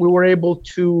short, we were able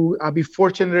to be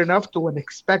fortunate enough to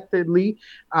unexpectedly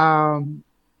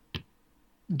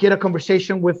get a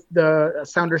conversation with the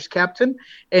Sounders captain,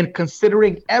 and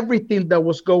considering everything that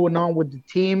was going on with the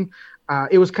team,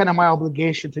 it was kind of my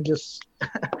obligation to just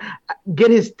get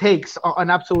his takes on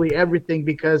absolutely everything,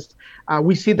 because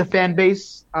we see the fan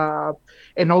base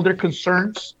and all their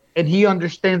concerns, and he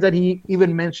understands that. He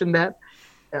even mentioned that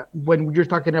when you're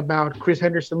talking about Chris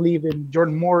Henderson leaving,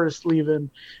 Jordan Morris leaving,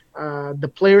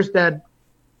 the players that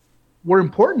were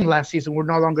important last season were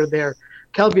no longer there.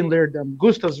 Kelvin Leerdam,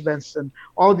 Gustav Svensson,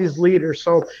 all these leaders.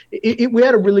 So we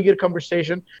had a really good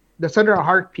conversation. The Sounder at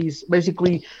Heart piece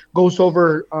basically goes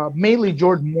over mainly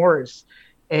Jordan Morris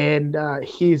and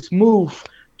his move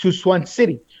to Swan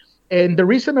City. And the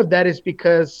reason of that is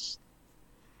because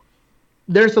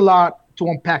there's a lot to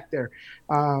unpack there.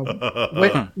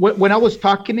 When I was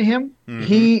talking to him,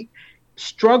 he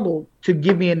struggled to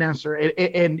give me an answer.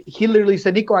 And he literally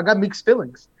said, Nico, I got mixed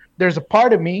feelings. There's a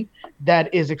part of me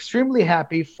that is extremely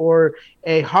happy for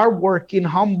a hardworking,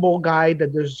 humble guy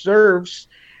that deserves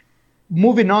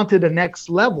moving on to the next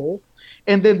level.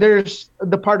 And then there's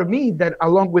the part of me that,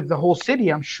 along with the whole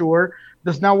city, I'm sure,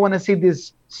 does not want to see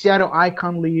this Seattle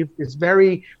icon leave, this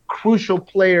very crucial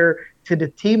player to the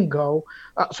team go.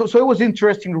 So it was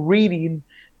interesting reading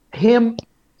him,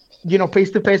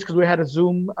 face to face, because we had a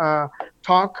Zoom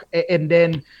talk, and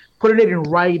then putting it in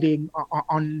writing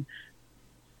on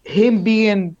him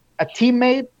being a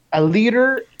teammate, a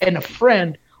leader, and a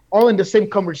friend, all in the same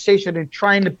conversation, and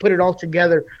trying to put it all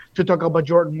together to talk about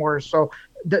Jordan Morris. So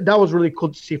that was really cool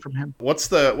to see from him. What's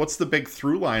the big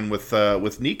through line with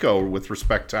Nico with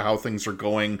respect to how things are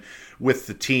going with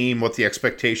the team, what the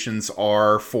expectations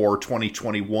are for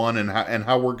 2021, and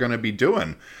how we're going to be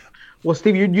doing? Well,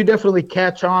 Steve, you definitely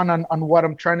catch on what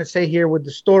I'm trying to say here with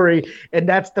the story, and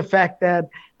that's the fact that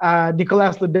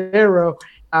Nicolas Lodeiro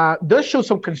does show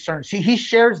some concerns. He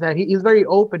shares that. He's very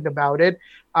open about it.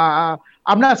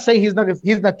 I'm not saying he's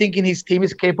not thinking his team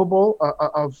is capable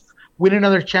of winning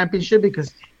another championship,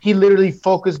 because he literally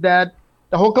focused that.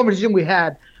 The whole conversation we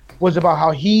had was about how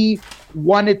he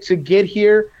wanted to get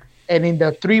here, and in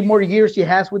the 3 more years he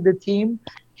has with the team,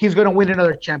 he's going to win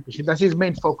another championship. That's his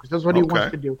main focus. That's what he wants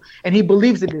to do. And he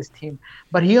believes in this team.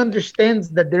 But he understands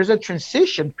that there's a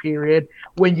transition period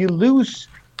when you lose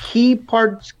key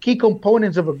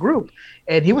components of a group.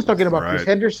 And he was talking about Chris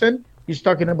Henderson. He's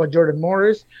talking about Jordan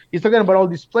Morris. He's talking about all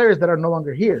these players that are no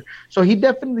longer here. So he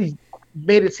definitely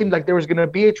made it seem like there was going to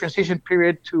be a transition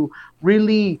period to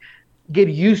really get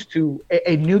used to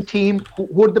a new team.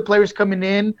 Who are the players coming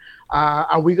in?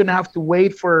 Are we going to have to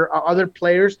wait for other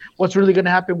players? What's really going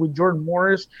to happen with Jordan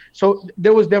Morris? So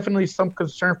there was definitely some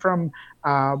concern from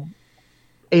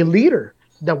a leader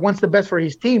that wants the best for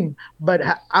his team, but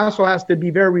also has to be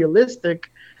very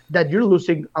realistic that you're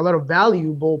losing a lot of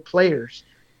valuable players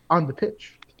on the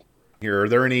pitch. Are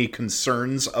there any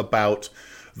concerns about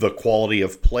the quality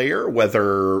of player,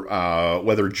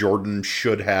 whether Jordan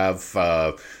should have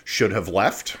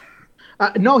left?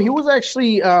 No, he was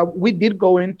actually. We did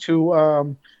go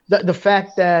into the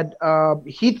fact that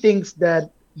he thinks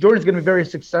that Jordan's going to be very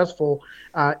successful,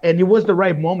 and it was the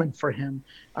right moment for him.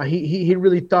 He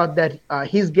really thought that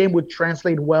his game would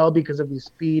translate well because of his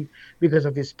speed, because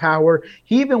of his power.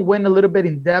 He even went a little bit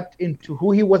in depth into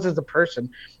who he was as a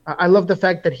person. I love the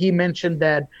fact that he mentioned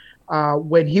that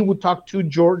when he would talk to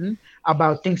Jordan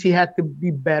about things he had to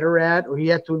be better at or he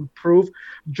had to improve,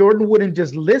 Jordan wouldn't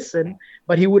just listen,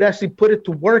 but he would actually put it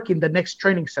to work in the next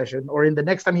training session or in the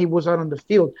next time he was out on the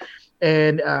field.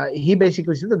 And he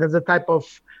basically said that that's the type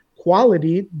of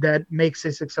quality that makes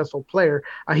a successful player.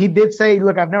 He did say,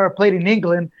 look, I've never played in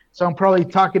England, so I'm probably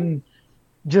talking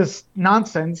just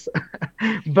nonsense.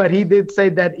 But he did say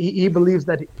that he believes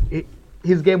that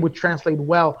his game would translate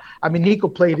well. I mean, Nico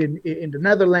played in the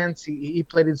Netherlands. He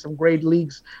played in some great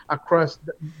leagues across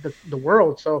the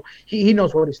world. So he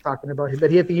knows what he's talking about. But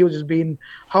he was just being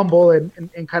humble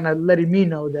and kind of letting me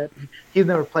know that he's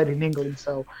never played in England.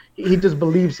 So he just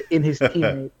believes in his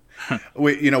teammate.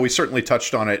 We certainly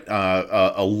touched on it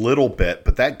a little bit,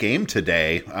 but that game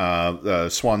today,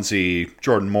 Swansea,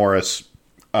 Jordan Morris,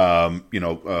 the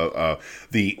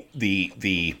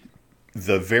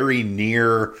very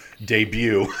near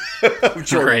debut of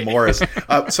Jordan Morris.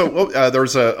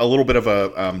 There's a little bit of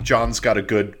a John's got a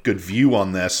good view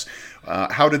on this.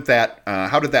 How did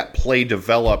that play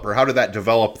develop, or how did that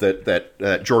develop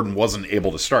that Jordan wasn't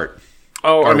able to start?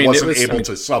 Wasn't able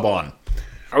to sub on.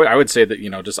 I would say that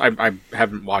I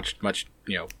haven't watched much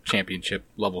championship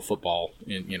level football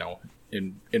in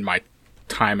my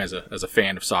time as a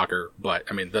fan of soccer, but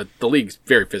I mean the league's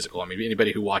very physical. I mean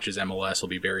anybody who watches MLS will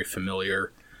be very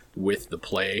familiar with the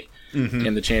play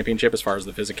in the championship as far as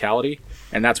the physicality,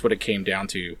 and that's what it came down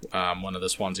to. One of the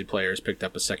Swansea players picked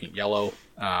up a second yellow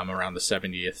around the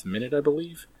 70th minute, I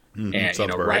believe. And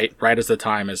right as the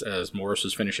time as Morris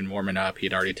was finishing warming up,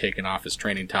 he'd already taken off his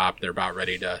training top. They're about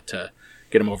ready to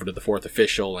get him over to the fourth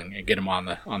official and get him on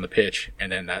the pitch,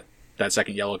 and then that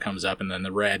second yellow comes up, and then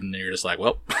the red, and then you're just like,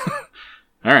 well,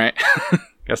 all right,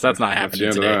 guess that's not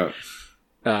happening today.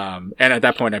 And at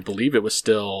that point, I believe it was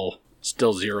still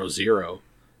 0-0,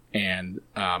 and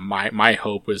my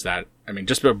hope was that, I mean,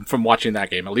 just from watching that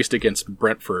game, at least against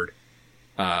Brentford,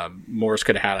 Morris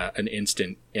could have had an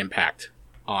instant impact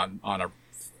on a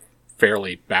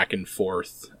fairly back and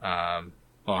forth.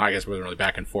 I guess it wasn't really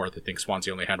back and forth. I think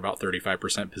Swansea only had about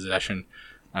 35% possession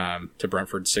to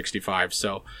Brentford's 65.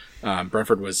 So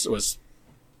Brentford was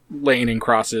laying in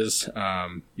crosses,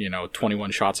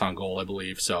 21 shots on goal, I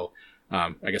believe. So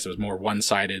I guess it was more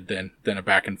one-sided than a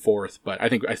back and forth. But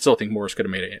I still think Morris could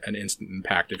have made an instant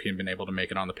impact if he had been able to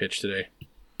make it on the pitch today.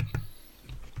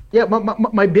 Yeah,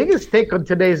 my biggest take on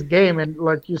today's game, and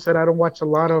like you said, I don't watch a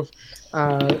lot of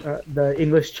the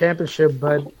English Championship,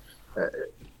 but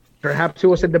perhaps it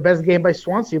wasn't the best game by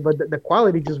Swansea, but the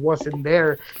quality just wasn't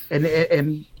there. And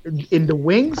in the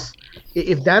wings,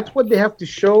 if that's what they have to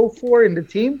show for in the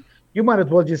team, you might as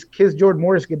well just kiss Jordan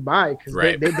Morris goodbye, because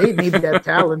they need that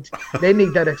talent. They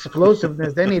need that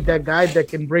explosiveness. They need that guy that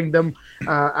can bring them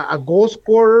a goal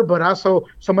scorer, but also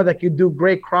someone that can do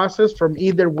great crosses from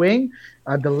either wing,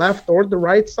 the left or the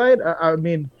right side. I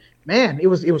mean, man, it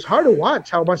was hard to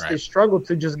watch how much they struggled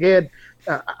to just get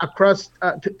across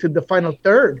to the final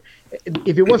third.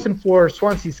 If it wasn't for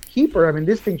Swansea's keeper, I mean,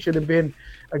 this thing should have been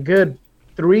a good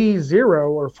 3-0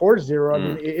 or 4-0. I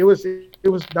mean, it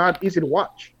was not easy to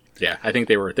watch. Yeah, I think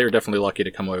they were definitely lucky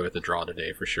to come away with a draw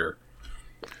today for sure.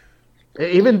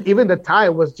 Even the tie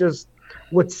was just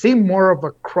what seemed more of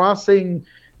a crossing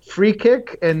free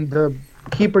kick, and the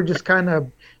keeper just kind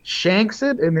of shanks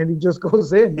it, and then he just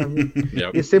goes in. I mean,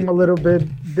 it seemed a little bit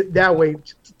that way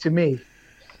to me.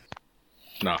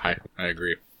 No, I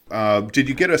agree. Did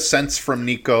you get a sense from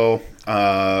Nicolas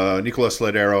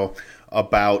Lodeiro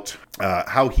about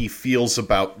how he feels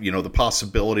about the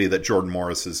possibility that Jordan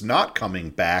Morris is not coming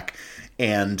back,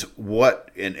 and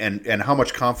and how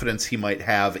much confidence he might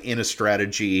have in a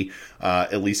strategy,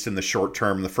 at least in the short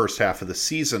term, the first half of the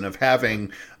season, of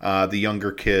having the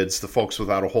younger kids, the folks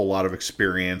without a whole lot of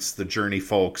experience, the journey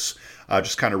folks,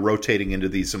 just kind of rotating into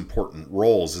these important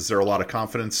roles? Is there a lot of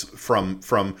confidence from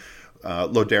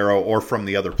Lodeiro or from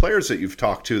the other players that you've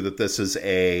talked to that this is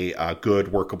a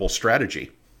good, workable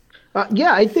strategy?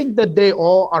 Yeah, I think that they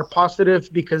all are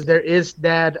positive because there is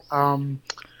that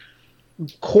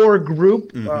core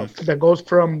group that goes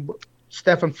from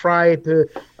Stefan Frei to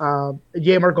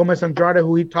Yeimar Gomez-Andrade,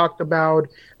 who he talked about,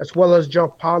 as well as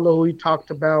João Paulo, who he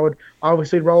talked about,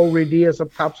 obviously Raul Ruidiaz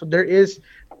up top. So there is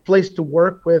a place to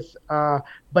work with,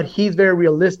 but he's very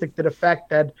realistic to the fact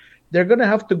that they're going to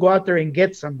have to go out there and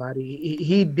get somebody.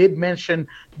 He did mention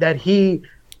that he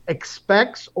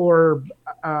expects or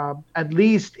at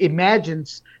least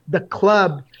imagines the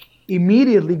club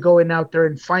immediately going out there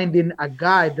and finding a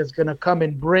guy that's going to come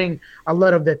and bring a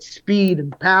lot of that speed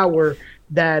and power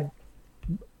that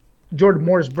Jordan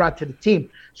Morris brought to the team.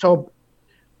 So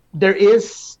there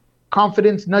is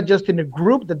confidence not just in the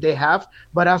group that they have,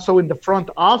 but also in the front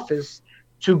office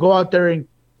to go out there and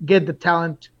get the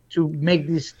talent to make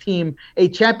this team a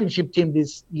championship team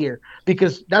this year,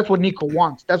 because that's what Nico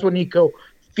wants. That's what Nico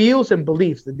feels and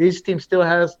believes, that this team still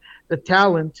has the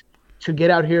talent to get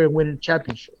out here and win a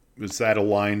championship. Is that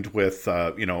aligned with,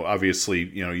 obviously,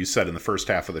 you said in the first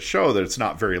half of the show that it's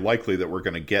not very likely that we're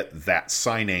going to get that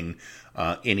signing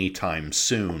anytime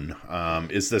soon.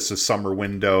 Is this a summer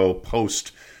window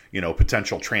post,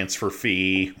 potential transfer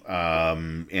fee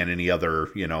and any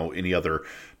other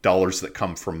dollars that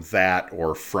come from that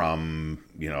or from,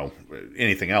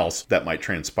 anything else that might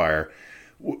transpire?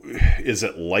 Is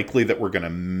it likely that we're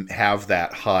going to have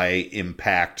that high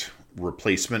impact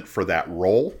replacement for that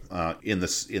role in the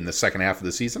second half of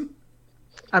the season?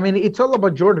 I mean, it's all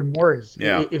about Jordan Morris.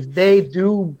 Yeah. If they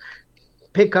do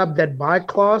pick up that buy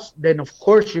clause, then of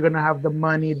course you're going to have the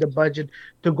money, the budget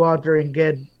to go out there and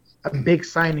get a big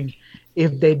signing.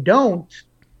 If they don't,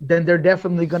 then they're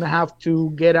definitely going to have to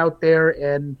get out there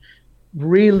and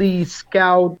really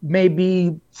scout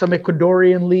maybe some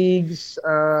Ecuadorian leagues,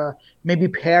 maybe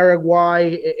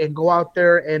Paraguay, and go out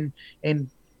there and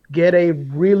get a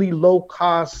really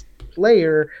low-cost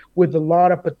player with a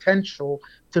lot of potential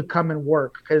to come and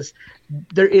work, because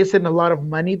there isn't a lot of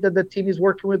money that the team is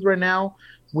working with right now.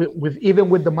 Even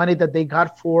with the money that they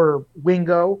got for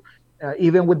Wingo,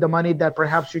 even with the money that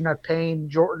perhaps you're not paying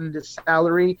Jordan the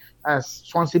salary as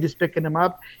Swansea is picking him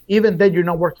up, even then you're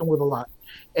not working with a lot.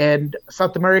 And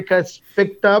South America has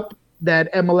picked up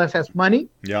that MLS has money.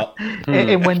 Yep.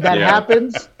 And when that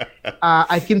happens,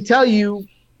 I can tell you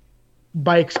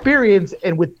by experience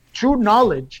and with true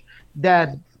knowledge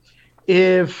that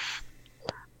if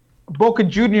Boca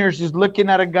Juniors is looking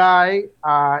at a guy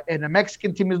and a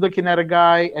Mexican team is looking at a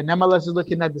guy and MLS is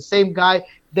looking at the same guy,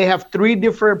 they have three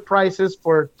different prices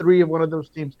for three of one of those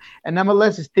teams. And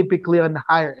MLS is typically on the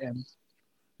higher end.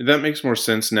 That makes more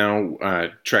sense now,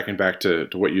 tracking back to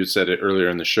what you said earlier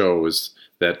in the show, is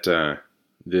that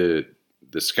the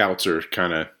scouts are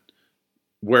kind of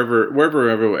wherever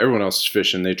everyone else is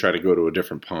fishing, they try to go to a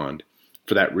different pond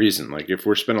for that reason. Like if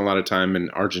we're spending a lot of time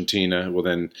in Argentina, well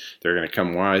then they're going to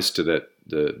come wise to that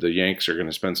the Yanks are going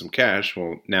to spend some cash.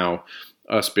 Well, now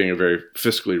us being a very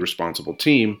fiscally responsible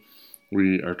team,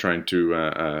 we are trying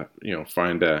to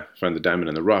find the diamond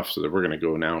in the rough, so that we're going to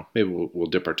go now. Maybe we'll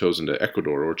dip our toes into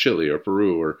Ecuador or Chile or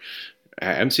Peru, or I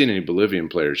haven't seen any Bolivian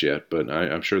players yet, but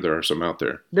I'm sure there are some out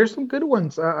there. There's some good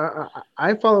ones.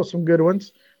 I follow some good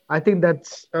ones. I think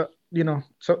that's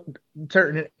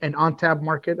certain an on-tap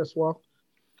market as well.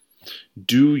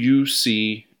 Do you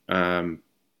see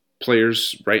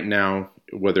players right now,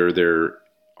 whether they're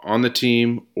on the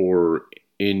team or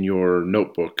in your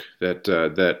notebook,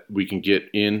 that we can get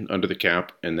in under the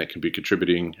cap and that can be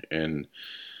contributing and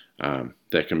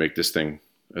that can make this thing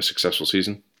a successful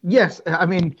season? Yes. I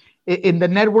mean, in the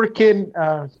networking,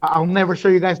 I'll never show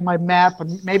you guys my map, but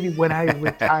maybe when I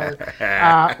retire.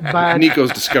 But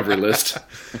Nico's discovery list.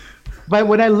 But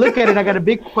when I look at it, I got a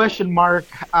big question mark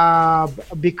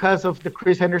because of the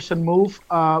Chris Henderson move.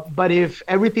 But if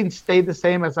everything stayed the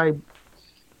same as I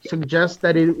suggest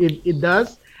that it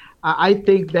does, I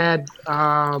think that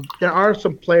there are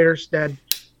some players that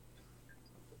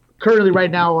currently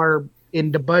right now are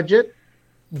in the budget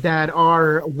that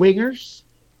are wingers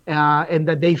and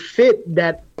that they fit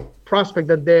that prospect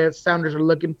that the Sounders are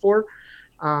looking for.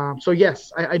 So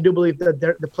yes, I do believe that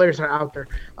the players are out there,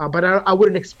 but I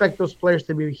wouldn't expect those players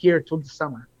to be here till the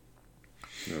summer.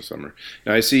 No summer.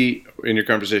 Now I see in your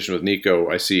conversation with Nico,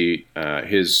 I see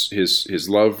his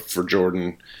love for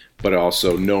Jordan, but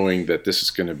also knowing that this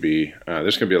is going to be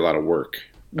there's going to be a lot of work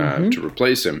to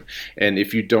replace him. And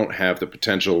if you don't have the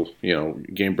potential,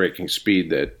 game-breaking speed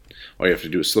that all you have to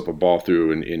do is slip a ball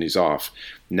through and he's off.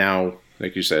 Now,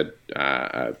 like you said,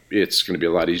 it's going to be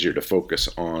a lot easier to focus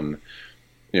on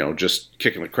just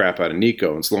kicking the crap out of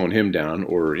Nico and slowing him down,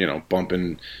 or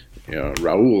bumping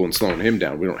Raul and slowing him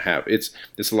down. We don't have it's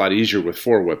a lot easier with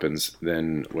 4 weapons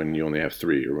than when you only have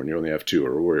 3 or when you only have 2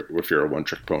 or if you're a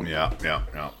one-trick pony.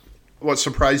 Yeah. What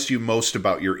surprised you most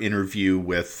about your interview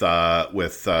with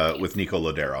Nico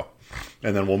Lodeiro?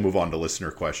 And then we'll move on to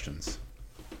listener questions.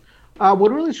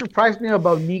 What really surprised me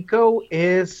about Nico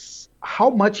is how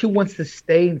much he wants to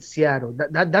stay in Seattle.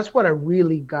 That's what I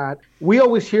really got. We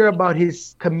always hear about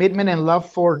his commitment and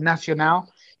love for Nacional,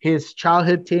 his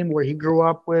childhood team where he grew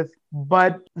up with.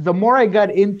 But the more I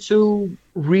got into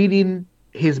reading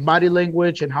his body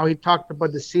language and how he talked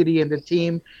about the city and the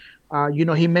team,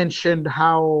 he mentioned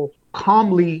how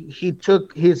calmly he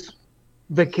took his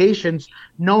vacations,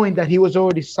 knowing that he was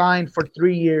already signed for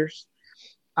 3 years.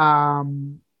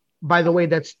 By the way,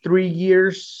 that's 3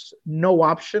 years, no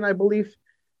option, I believe.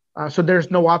 So there's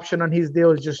no option on his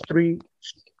deal. It's just 3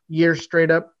 years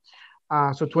straight up.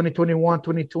 So 2021,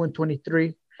 22, and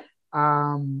 23.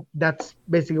 That's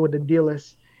basically what the deal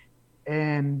is.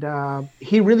 And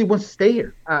he really wants to stay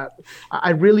here.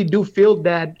 I really do feel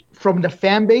that from the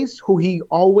fan base, who he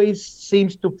always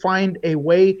seems to find a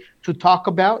way to talk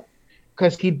about,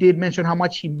 because he did mention how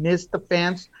much he missed the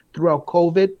fans throughout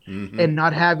COVID and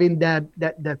not having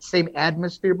that same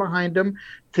atmosphere behind him,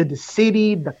 to the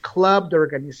city, the club, the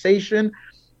organization.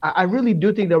 I really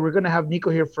do think that we're going to have Nico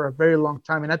here for a very long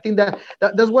time. And I think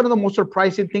that's one of the most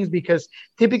surprising things, because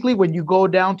typically when you go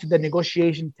down to the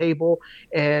negotiation table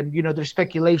and, there's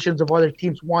speculations of other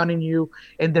teams wanting you,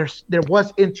 and there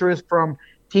was interest from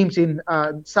teams in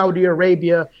Saudi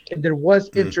Arabia, and there was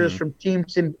interest from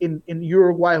teams in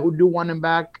Uruguay who do want him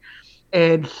back.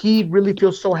 And he really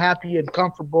feels so happy and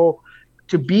comfortable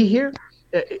to be here.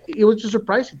 It was just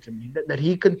surprising to me that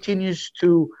he continues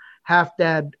to have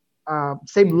that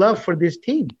same love for this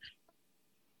team.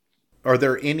 Are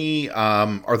there any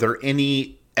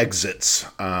exits,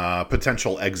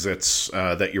 potential exits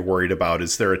that you're worried about?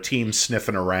 Is there a team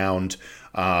sniffing around,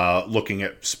 looking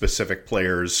at specific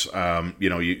players?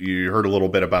 You heard a little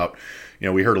bit about.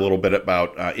 We heard a little bit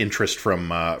about interest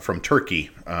from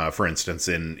Turkey, for instance,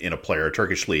 in a player, a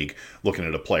Turkish league, looking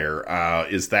at a player.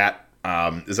 Is that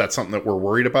something that we're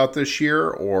worried about this year,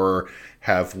 or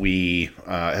has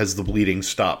the bleeding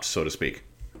stopped, so to speak?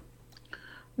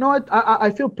 No, I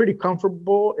feel pretty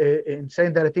comfortable in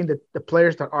saying that I think that the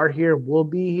players that are here will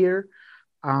be here.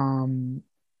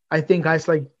 I think guys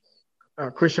like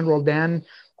Christian Roldan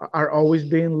are always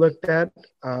being looked at.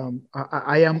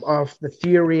 I am of the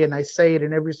theory, and I say it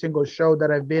in every single show that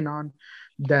I've been on,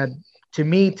 that to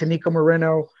me, to Nico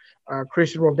Moreno,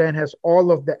 Christian Roldan has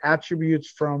all of the attributes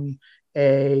from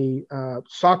a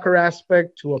soccer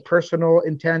aspect to a personal,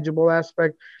 intangible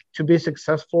aspect to be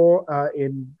successful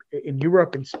in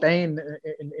Europe, in Spain,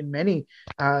 in many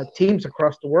teams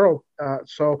across the world.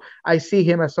 So I see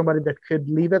him as somebody that could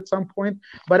leave at some point,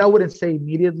 but I wouldn't say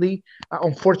immediately.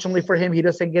 Unfortunately for him, he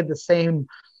doesn't get the same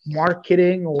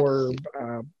marketing, or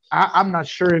I'm not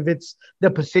sure if it's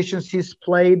the positions he's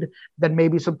played that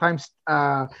maybe sometimes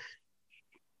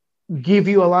give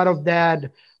you a lot of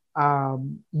that.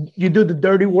 You do the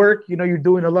dirty work, you're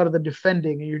doing a lot of the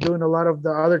defending, and you're doing a lot of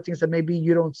the other things that maybe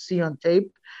you don't see on tape.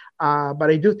 But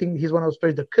I do think he's one of those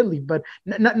players that could leave, but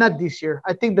not this year.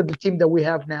 I think that the team that we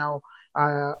have now,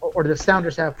 or the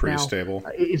Sounders have pretty now, stable.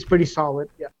 It's pretty solid.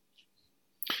 Yeah.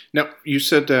 Now, you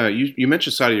said you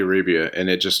mentioned Saudi Arabia, and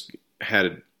it just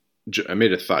I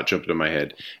made a thought jump into my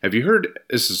head. Have you heard?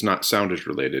 This is not Sounders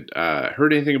related.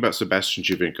 Heard anything about Sebastian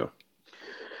Giovinco?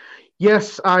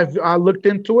 Yes, I've looked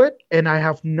into it, and I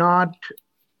have not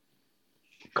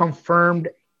confirmed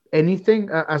anything.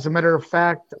 As a matter of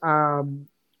fact,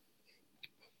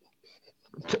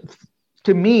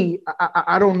 to me,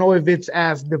 I don't know if it's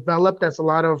as developed as a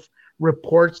lot of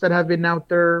reports that have been out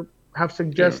there have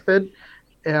suggested.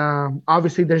 Yeah.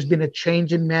 Obviously, there's been a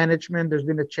change in management. There's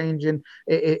been a change in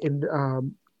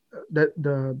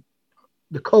the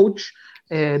coach.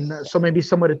 And so maybe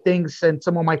some of the things and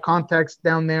some of my contacts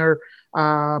down there,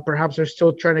 perhaps are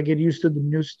still trying to get used to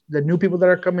the new people that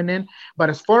are coming in. But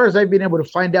as far as I've been able to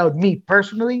find out, me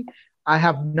personally, I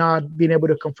have not been able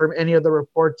to confirm any of the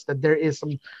reports that there is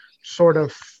some sort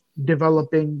of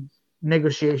developing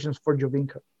negotiations for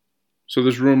Giovinco. So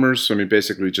there's rumors,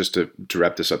 basically just to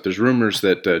wrap this up, there's rumors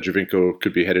that Giovinco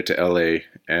could be headed to LA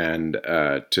and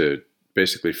to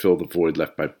basically fill the void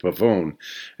left by Pavone.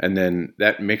 And then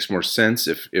that makes more sense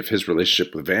if his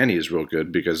relationship with Vanny is real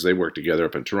good, because they work together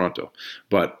up in Toronto.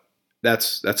 But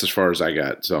that's as far as I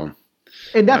got. So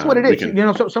And that's what it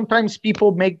is. So sometimes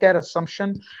people make that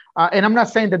assumption. And I'm not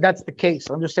saying that that's the case.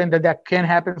 I'm just saying that can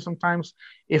happen sometimes.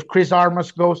 If Chris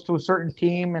Armas goes to a certain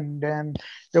team and then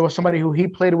there was somebody who he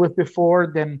played with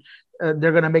before, then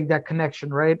they're going to make that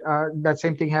connection, right? That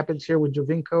same thing happens here with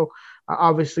Giovinco.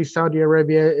 Obviously, Saudi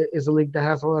Arabia is a league that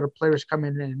has a lot of players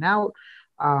coming in and out.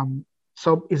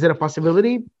 So is it a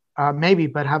possibility? Maybe,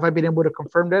 but have I been able to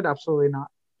confirm that? Absolutely not.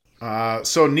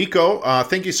 So Nico,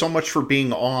 thank you so much for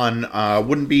being on.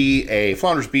 Wouldn't be a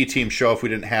Flounders B Team show if we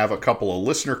didn't have a couple of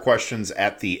listener questions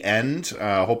at the end.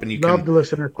 Hoping you can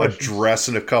address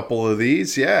in a couple of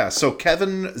these. Yeah. So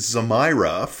Kevin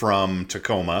Zamira from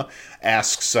Tacoma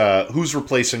asks, who's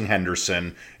replacing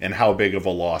Henderson and how big of a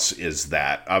loss is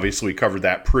that? Obviously, we covered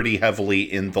that pretty heavily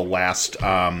in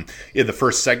the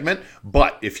first segment.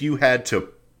 But if you had to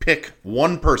pick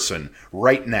one person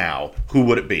right now, who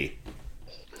would it be?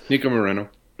 Nico Moreno.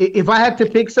 If I had to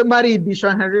pick somebody, it'd be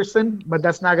Sean Henderson, but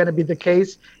that's not going to be the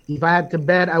case. If I had to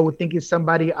bet, I would think it's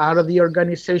somebody out of the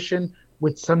organization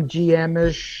with some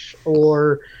GM-ish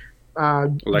or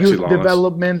youth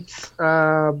development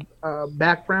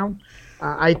background.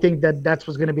 I think that's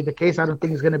what's going to be the case. I don't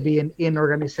think it's going to be an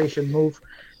in-organization move.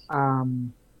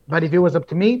 But if it was up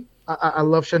to me, I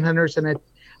love Sean Henderson.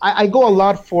 I go a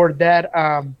lot for that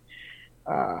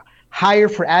hire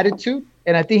for attitude.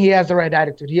 And I think he has the right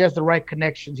attitude. He has the right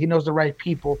connections. He knows the right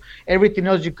people. Everything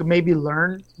else you could maybe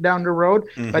learn down the road.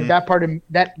 Mm-hmm. But that part of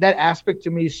that aspect to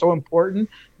me is so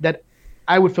important that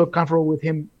I would feel comfortable with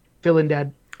him filling that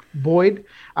void.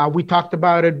 We talked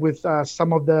about it with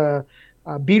some of the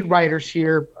beat writers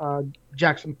here,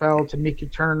 Jackson Feltz and Mickey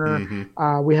Turner.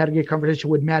 Mm-hmm. We had a good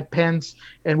conversation with Matt Pence.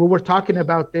 And we were talking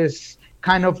about this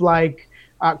kind of like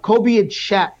Kobe and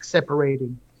Shaq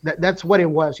separating. That's what it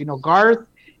was. Garth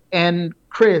and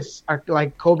Chris are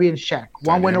like Kobe and Shaq.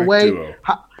 One went away.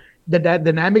 The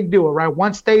dynamic duo, right?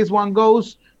 One stays, one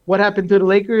goes. What happened to the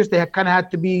Lakers? They kind of had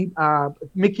to be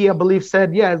Mickey, I believe,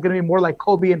 said, yeah, it's going to be more like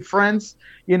Kobe and friends,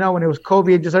 when it was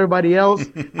Kobe and just everybody else.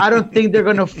 I don't think they're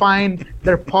going to find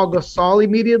their Paul Gasol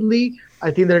immediately. I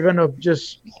think they're going to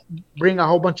just bring a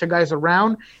whole bunch of guys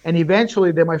around, and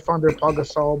eventually they might find their Paul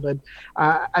Gasol. But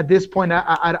at this point,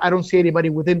 I don't see anybody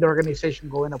within the organization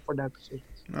going up for that position.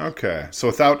 Okay, so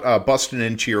without busting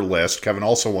into your list, Kevin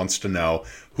also wants to know,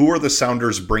 who are the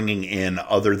Sounders bringing in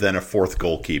other than a fourth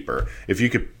goalkeeper? If you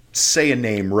could say a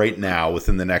name right now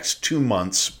within the next 2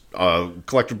 months,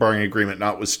 collective bargaining agreement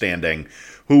notwithstanding,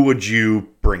 who would you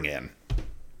bring in?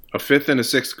 A fifth and a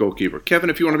sixth goalkeeper. Kevin,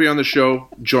 if you want to be on the show,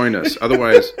 join us.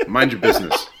 Otherwise, mind your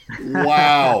business.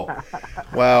 Wow,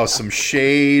 some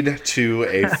shade to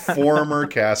a former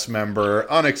cast member.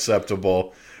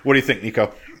 Unacceptable. What do you think,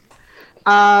 Nico?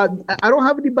 I don't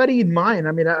have anybody in mind.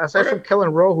 I mean, aside from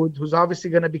Kellen Rowe, who's obviously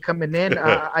going to be coming in,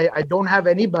 I don't have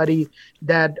anybody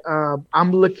that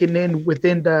I'm looking in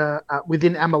within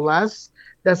MLS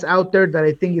that's out there that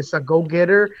I think is a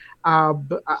go-getter.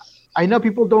 I know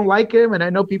people don't like him, and I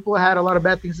know people had a lot of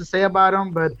bad things to say about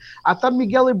him, but I thought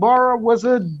Miguel Ibarra was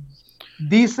a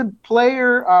decent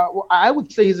player. I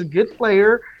would say he's a good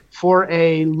player for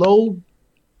a low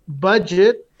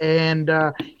budget. And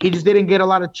he just didn't get a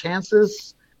lot of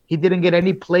chances. He didn't get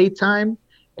any play time.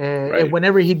 And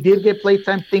whenever he did get play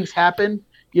time, things happened.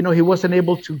 He wasn't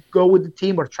able to go with the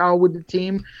team or travel with the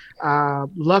team.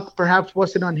 Luck perhaps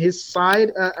wasn't on his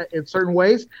side in certain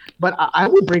ways. But I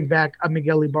would bring back a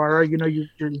Miguel Ibarra.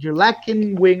 You're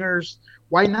lacking wingers.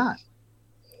 Why not?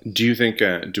 Do you think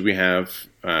do we have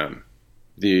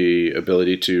the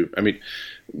ability to – I mean –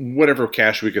 whatever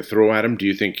cash we could throw at him, do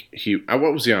you think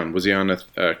what was he on? Was he on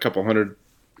a couple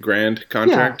 $100,000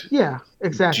 contract? Yeah,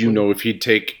 exactly. Do you know if he'd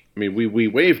take, we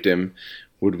waived him.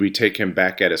 Would we take him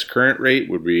back at his current rate?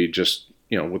 Would we just,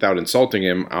 without insulting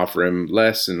him, offer him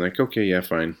less and okay, yeah,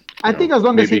 fine. I think as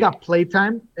long as he got play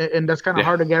time, and that's kind of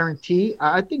hard to guarantee,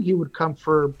 I think he would come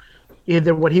for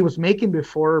either what he was making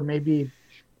before or maybe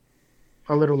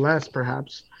a little less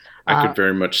perhaps. I could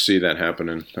very much see that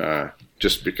happening.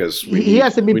 Just because he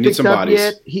hasn't been picked up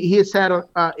yet. He has had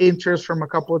interest from a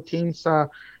couple of teams.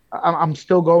 I'm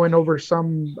still going over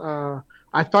some.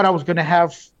 I thought I was going to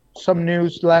have some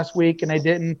news last week, and I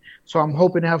didn't. So I'm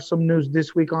hoping to have some news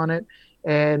this week on it.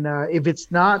 And if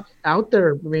it's not out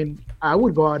there, I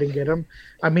would go out and get him.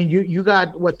 You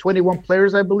got, 21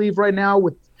 players, I believe, right now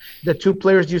with the 2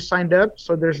 players you signed up.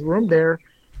 So there's room there.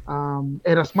 And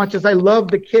as much as I love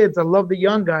the kids, I love the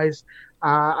young guys,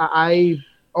 I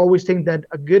always think that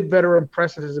a good veteran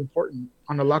presence is important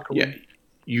on the locker room. Yeah,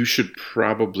 you should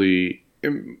probably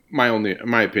in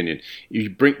my opinion, you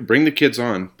bring the kids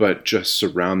on, but just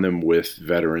surround them with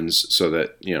veterans so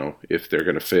that, you know, if they're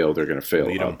going to fail, they're going to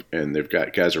fail up, and they've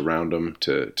got guys around them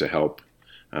to help.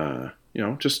 You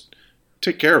know, just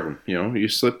take care of them. You know, you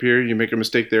slip here, you make a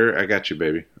mistake there, I got you,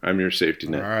 baby. I'm your safety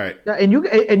net. All right. Yeah, and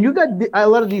you got a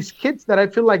lot of these kids that I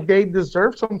feel like they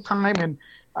deserve some time, and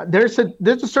there's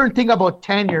a certain thing about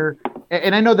tenure,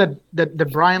 and I know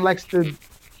that Brian likes to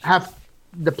have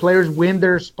the players win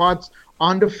their spots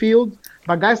on the field,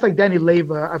 but guys like Danny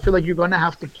Leyva, I feel like you're going to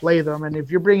have to play them, and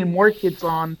if you're bringing more kids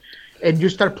on and you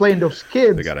start playing those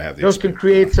kids, those can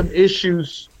create some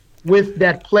issues with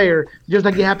that player, just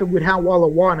like it happened with Han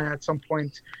Walawana at some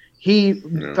point. He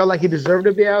felt like he deserved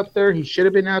to be out there. He should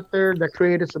have been out there. That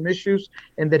created some issues,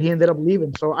 and that he ended up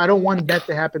leaving. So I don't want that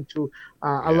to happen to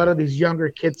a lot of these younger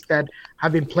kids that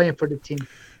have been playing for the team.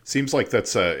 Seems like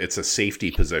it's a safety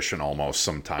position almost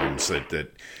sometimes, that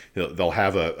they'll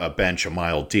have a bench a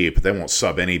mile deep. They won't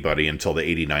sub anybody until the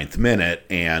 89th minute,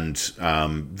 and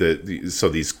so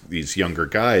these younger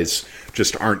guys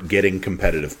just aren't getting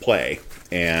competitive play.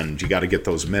 And you got to get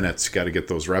those minutes, got to get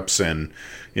those reps in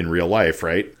real life,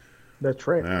 right? That's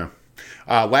right.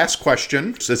 Yeah. Last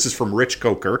question. So this is from Rich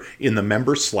Coker in the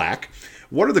member Slack.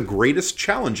 What are the greatest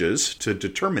challenges to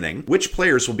determining which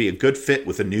players will be a good fit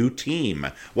with a new team?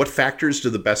 What factors do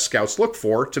the best scouts look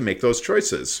for to make those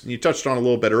choices? You touched on a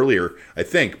little bit earlier, I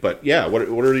think, but yeah, what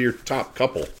are your top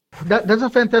couple? That's a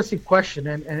fantastic question,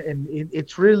 and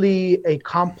it's really a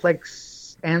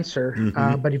complex answer.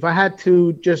 But if I had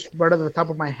to just right off the top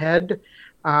of my head,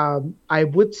 I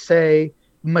would say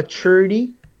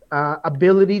maturity,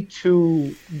 ability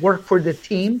to work for the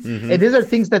team. And these are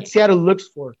things that Seattle looks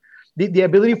for. The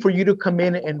ability for you to come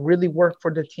in and really work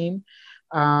for the team.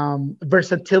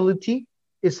 Versatility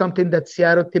is something that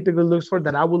Seattle typically looks for,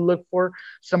 that I would look for.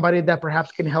 Somebody that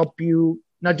perhaps can help you,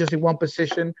 not just in one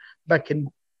position, but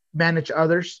can manage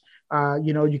others.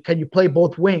 Can you play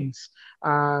both wings?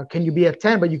 Can you be a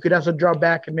 10, but you could also draw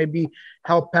back and maybe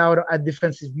help out at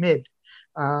defensive mid?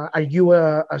 Are you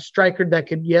a striker that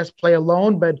can, play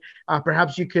alone, but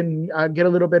perhaps you can get a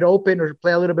little bit open or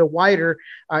play a little bit wider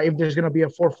if there's going to be a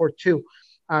 4-4-2.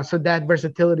 So that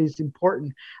versatility is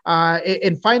important.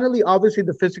 And finally, obviously,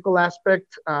 the physical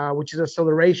aspect, which is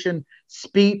acceleration,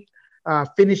 speed,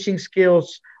 finishing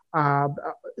skills,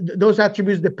 those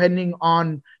attributes depending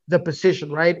on the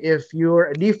position, right? If you're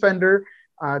a defender,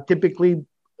 typically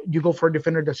you go for a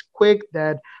defender that's quick,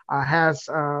 that has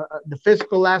the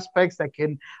physical aspects, that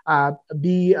can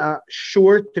be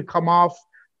sure to come off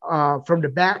from the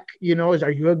back.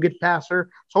 Are you a good passer?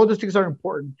 So all those things are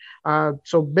important.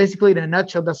 So basically, in a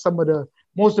nutshell, that's some of the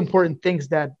most important things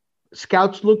that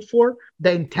scouts look for, the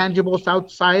intangibles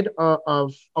outside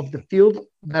of the field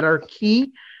that are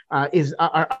key. Have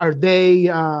they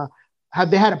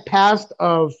had a past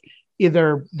of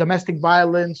either domestic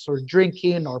violence or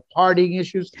drinking or partying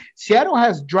issues? Seattle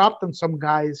has dropped on some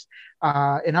guys,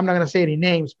 and I'm not going to say any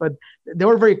names, but they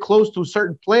were very close to a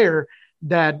certain player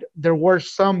that there were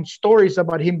some stories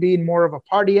about him being more of a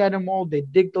party animal. They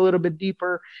digged a little bit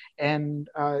deeper, and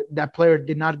that player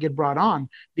did not get brought on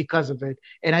because of it.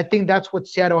 And I think that's what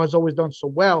Seattle has always done so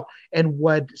well, and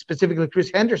what specifically Chris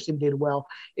Henderson did well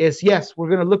is, yes, we're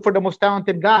going to look for the most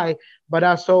talented guy, but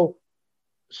also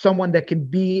someone that can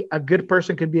be a good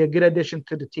person, could be a good addition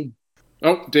to the team.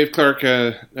 Oh, Dave Clark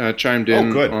chimed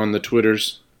in on the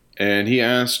Twitters, and he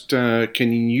asked,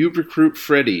 can you recruit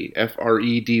Freddie,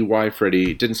 F-R-E-D-Y,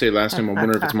 Freddie? Didn't say last name. I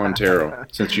wonder if it's Montero,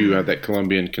 since you have that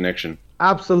Colombian connection.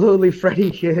 Absolutely,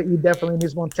 Freddie. You definitely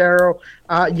need Montero.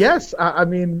 Yes,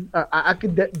 I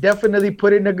could definitely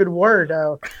put in a good word.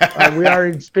 We are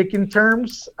in speaking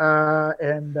terms,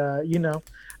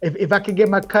 If I could get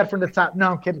my cut from the top.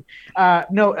 No, I'm kidding.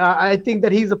 I think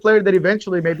that he's a player that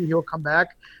eventually maybe he'll come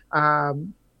back.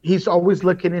 He's always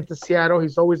looking into Seattle.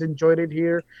 He's always enjoyed it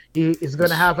here. He is going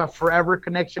to have a forever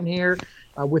connection here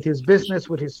with his business,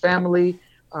 with his family.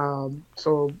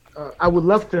 So I would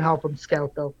love to help him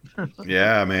scout, though.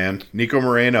 Yeah, man. Nico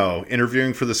Moreno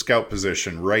interviewing for the scout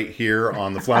position right here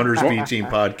on the Flounders B Team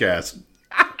podcast.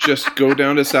 Just go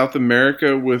down to South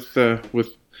America with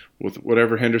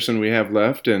whatever Henderson we have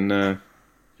left, and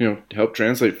help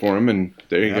translate for him, and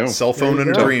there you go. Cell phone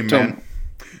and dream, man.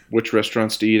 Which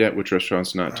restaurants to eat at, which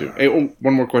restaurants not to. Hey,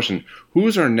 one more question: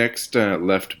 who's our next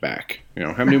left back?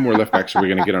 How many more left backs are we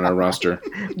going to get on our roster?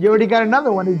 You already got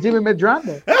another one. It's Jimmy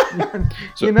Medranda.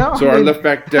 So our left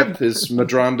back depth is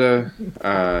Medranda,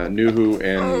 Nuhu,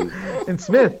 and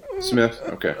Smith. Smith.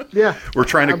 Okay. Yeah, we're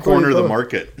trying to corner the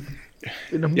market.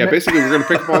 Yeah, basically we're going to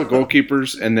pick up all the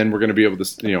goalkeepers, and then we're going to be able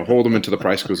to, hold them until the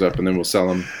price goes up, and then we'll sell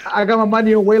them. I got my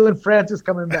money on Waylon Francis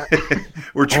coming back.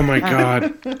 Oh my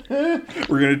God!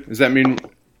 Does that mean?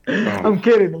 Oh. I'm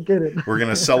kidding. We're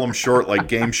gonna sell them short like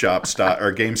GameStop stock.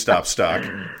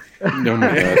 Oh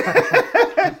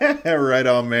my God! Right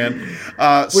on, man.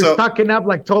 We're stocking up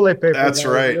like toilet paper. That's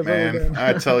right, man.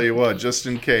 I tell you what, just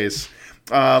in case.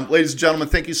 Ladies and gentlemen,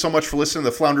 thank you so much for listening to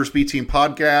the Flounders B Team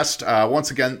podcast.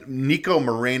 Once again, Nico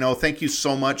Moreno, thank you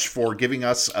so much for giving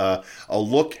us a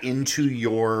look into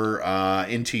your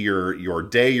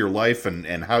day, your life,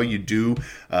 and how you do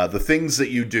the things that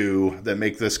you do that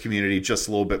make this community just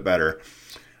a little bit better.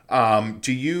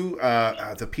 Do you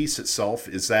the piece itself,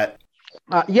 is that?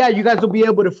 Yeah, you guys will be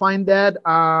able to find that.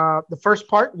 The first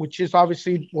part, which is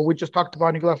obviously what we just talked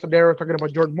about, Nicolas Lodeiro talking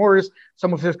about Jordan Morris,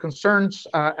 some of his concerns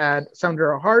at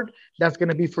Sounder at Heart. That's going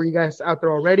to be for you guys out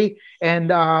there already.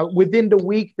 And within the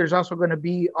week, there's also going to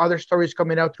be other stories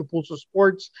coming out through Pulso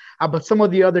Sports. But some of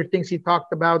the other things he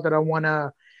talked about that I want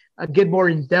to get more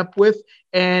in depth with.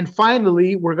 And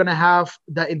finally, we're going to have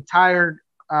the entire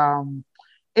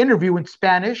interview in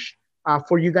Spanish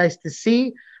for you guys to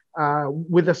see.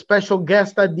 With a special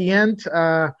guest at the end,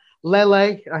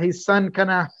 Lele, his son, kind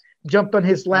of jumped on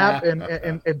his lap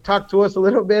and talked to us a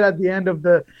little bit at the end of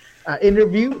the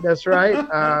interview. That's right,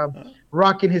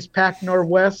 rocking his Pac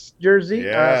Northwest jersey.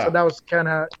 So that was kind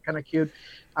of cute.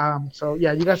 So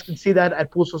yeah, you guys can see that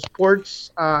at Pulso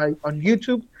Sports on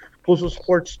YouTube, Pulso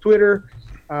Sports Twitter,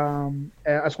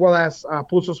 as well as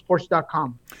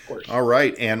pulsosports.com, of course. All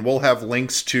right, and we'll have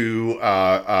links to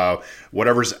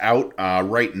whatever's out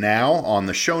right now on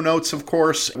the show notes, of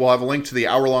course. We'll have a link to the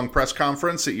hour-long press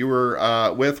conference that you were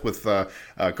with Garth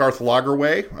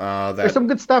Lagerwey. There's some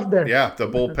good stuff there. Yeah, the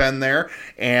bullpen there.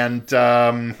 And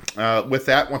with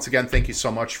that, once again, thank you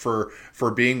so much for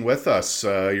being with us.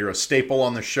 You're a staple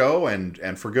on the show,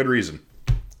 and for good reason.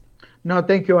 No,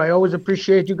 thank you. I always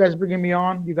appreciate you guys bringing me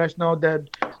on. You guys know that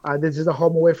this is a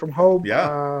home away from home.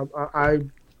 Yeah. I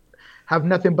have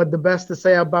nothing but the best to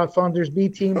say about Founders B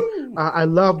Team. I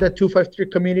love the 253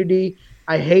 community.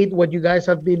 I hate what you guys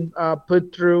have been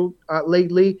put through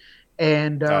lately.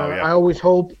 And I always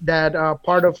hope that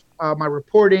part of my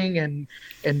reporting and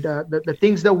the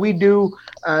things that we do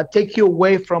take you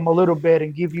away from a little bit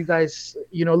and give you guys,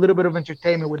 a little bit of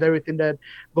entertainment with everything that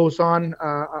goes on.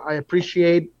 I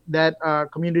appreciate that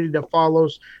community that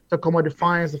follows Tacoma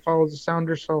Defiance, that follows the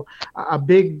Sounders. So a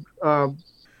big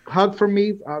hug from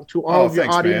me to all of your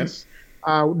audience.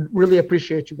 Really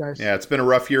appreciate you guys. Yeah, it's been a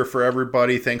rough year for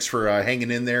everybody. Thanks for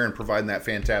hanging in there and providing that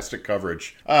fantastic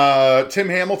coverage. Tim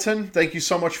Hamilton, thank you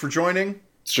so much for joining.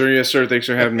 Sure, yes, sir. Thanks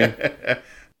for having me.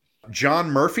 John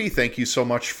Murphy, thank you so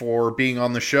much for being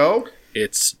on the show.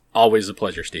 It's always a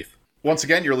pleasure, Steve. Once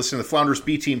again, you're listening to the Flounders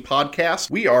B Team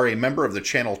podcast. We are a member of the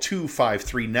Channel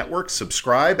 253 network.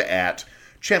 Subscribe at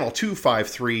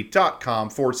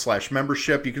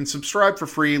channel253.com/membership. You can subscribe for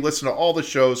free, listen to all the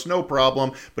shows, no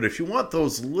problem. But if you want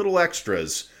those little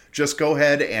extras, just go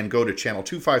ahead and go to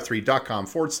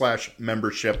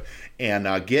channel253.com/membership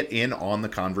and get in on the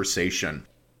conversation.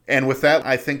 And with that,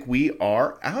 I think we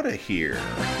are out of here.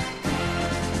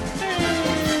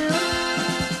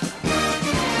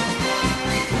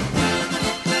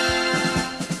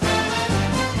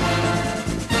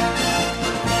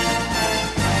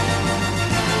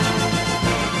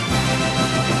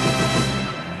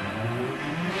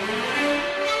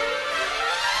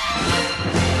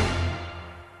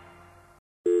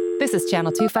 This is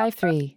Channel 253.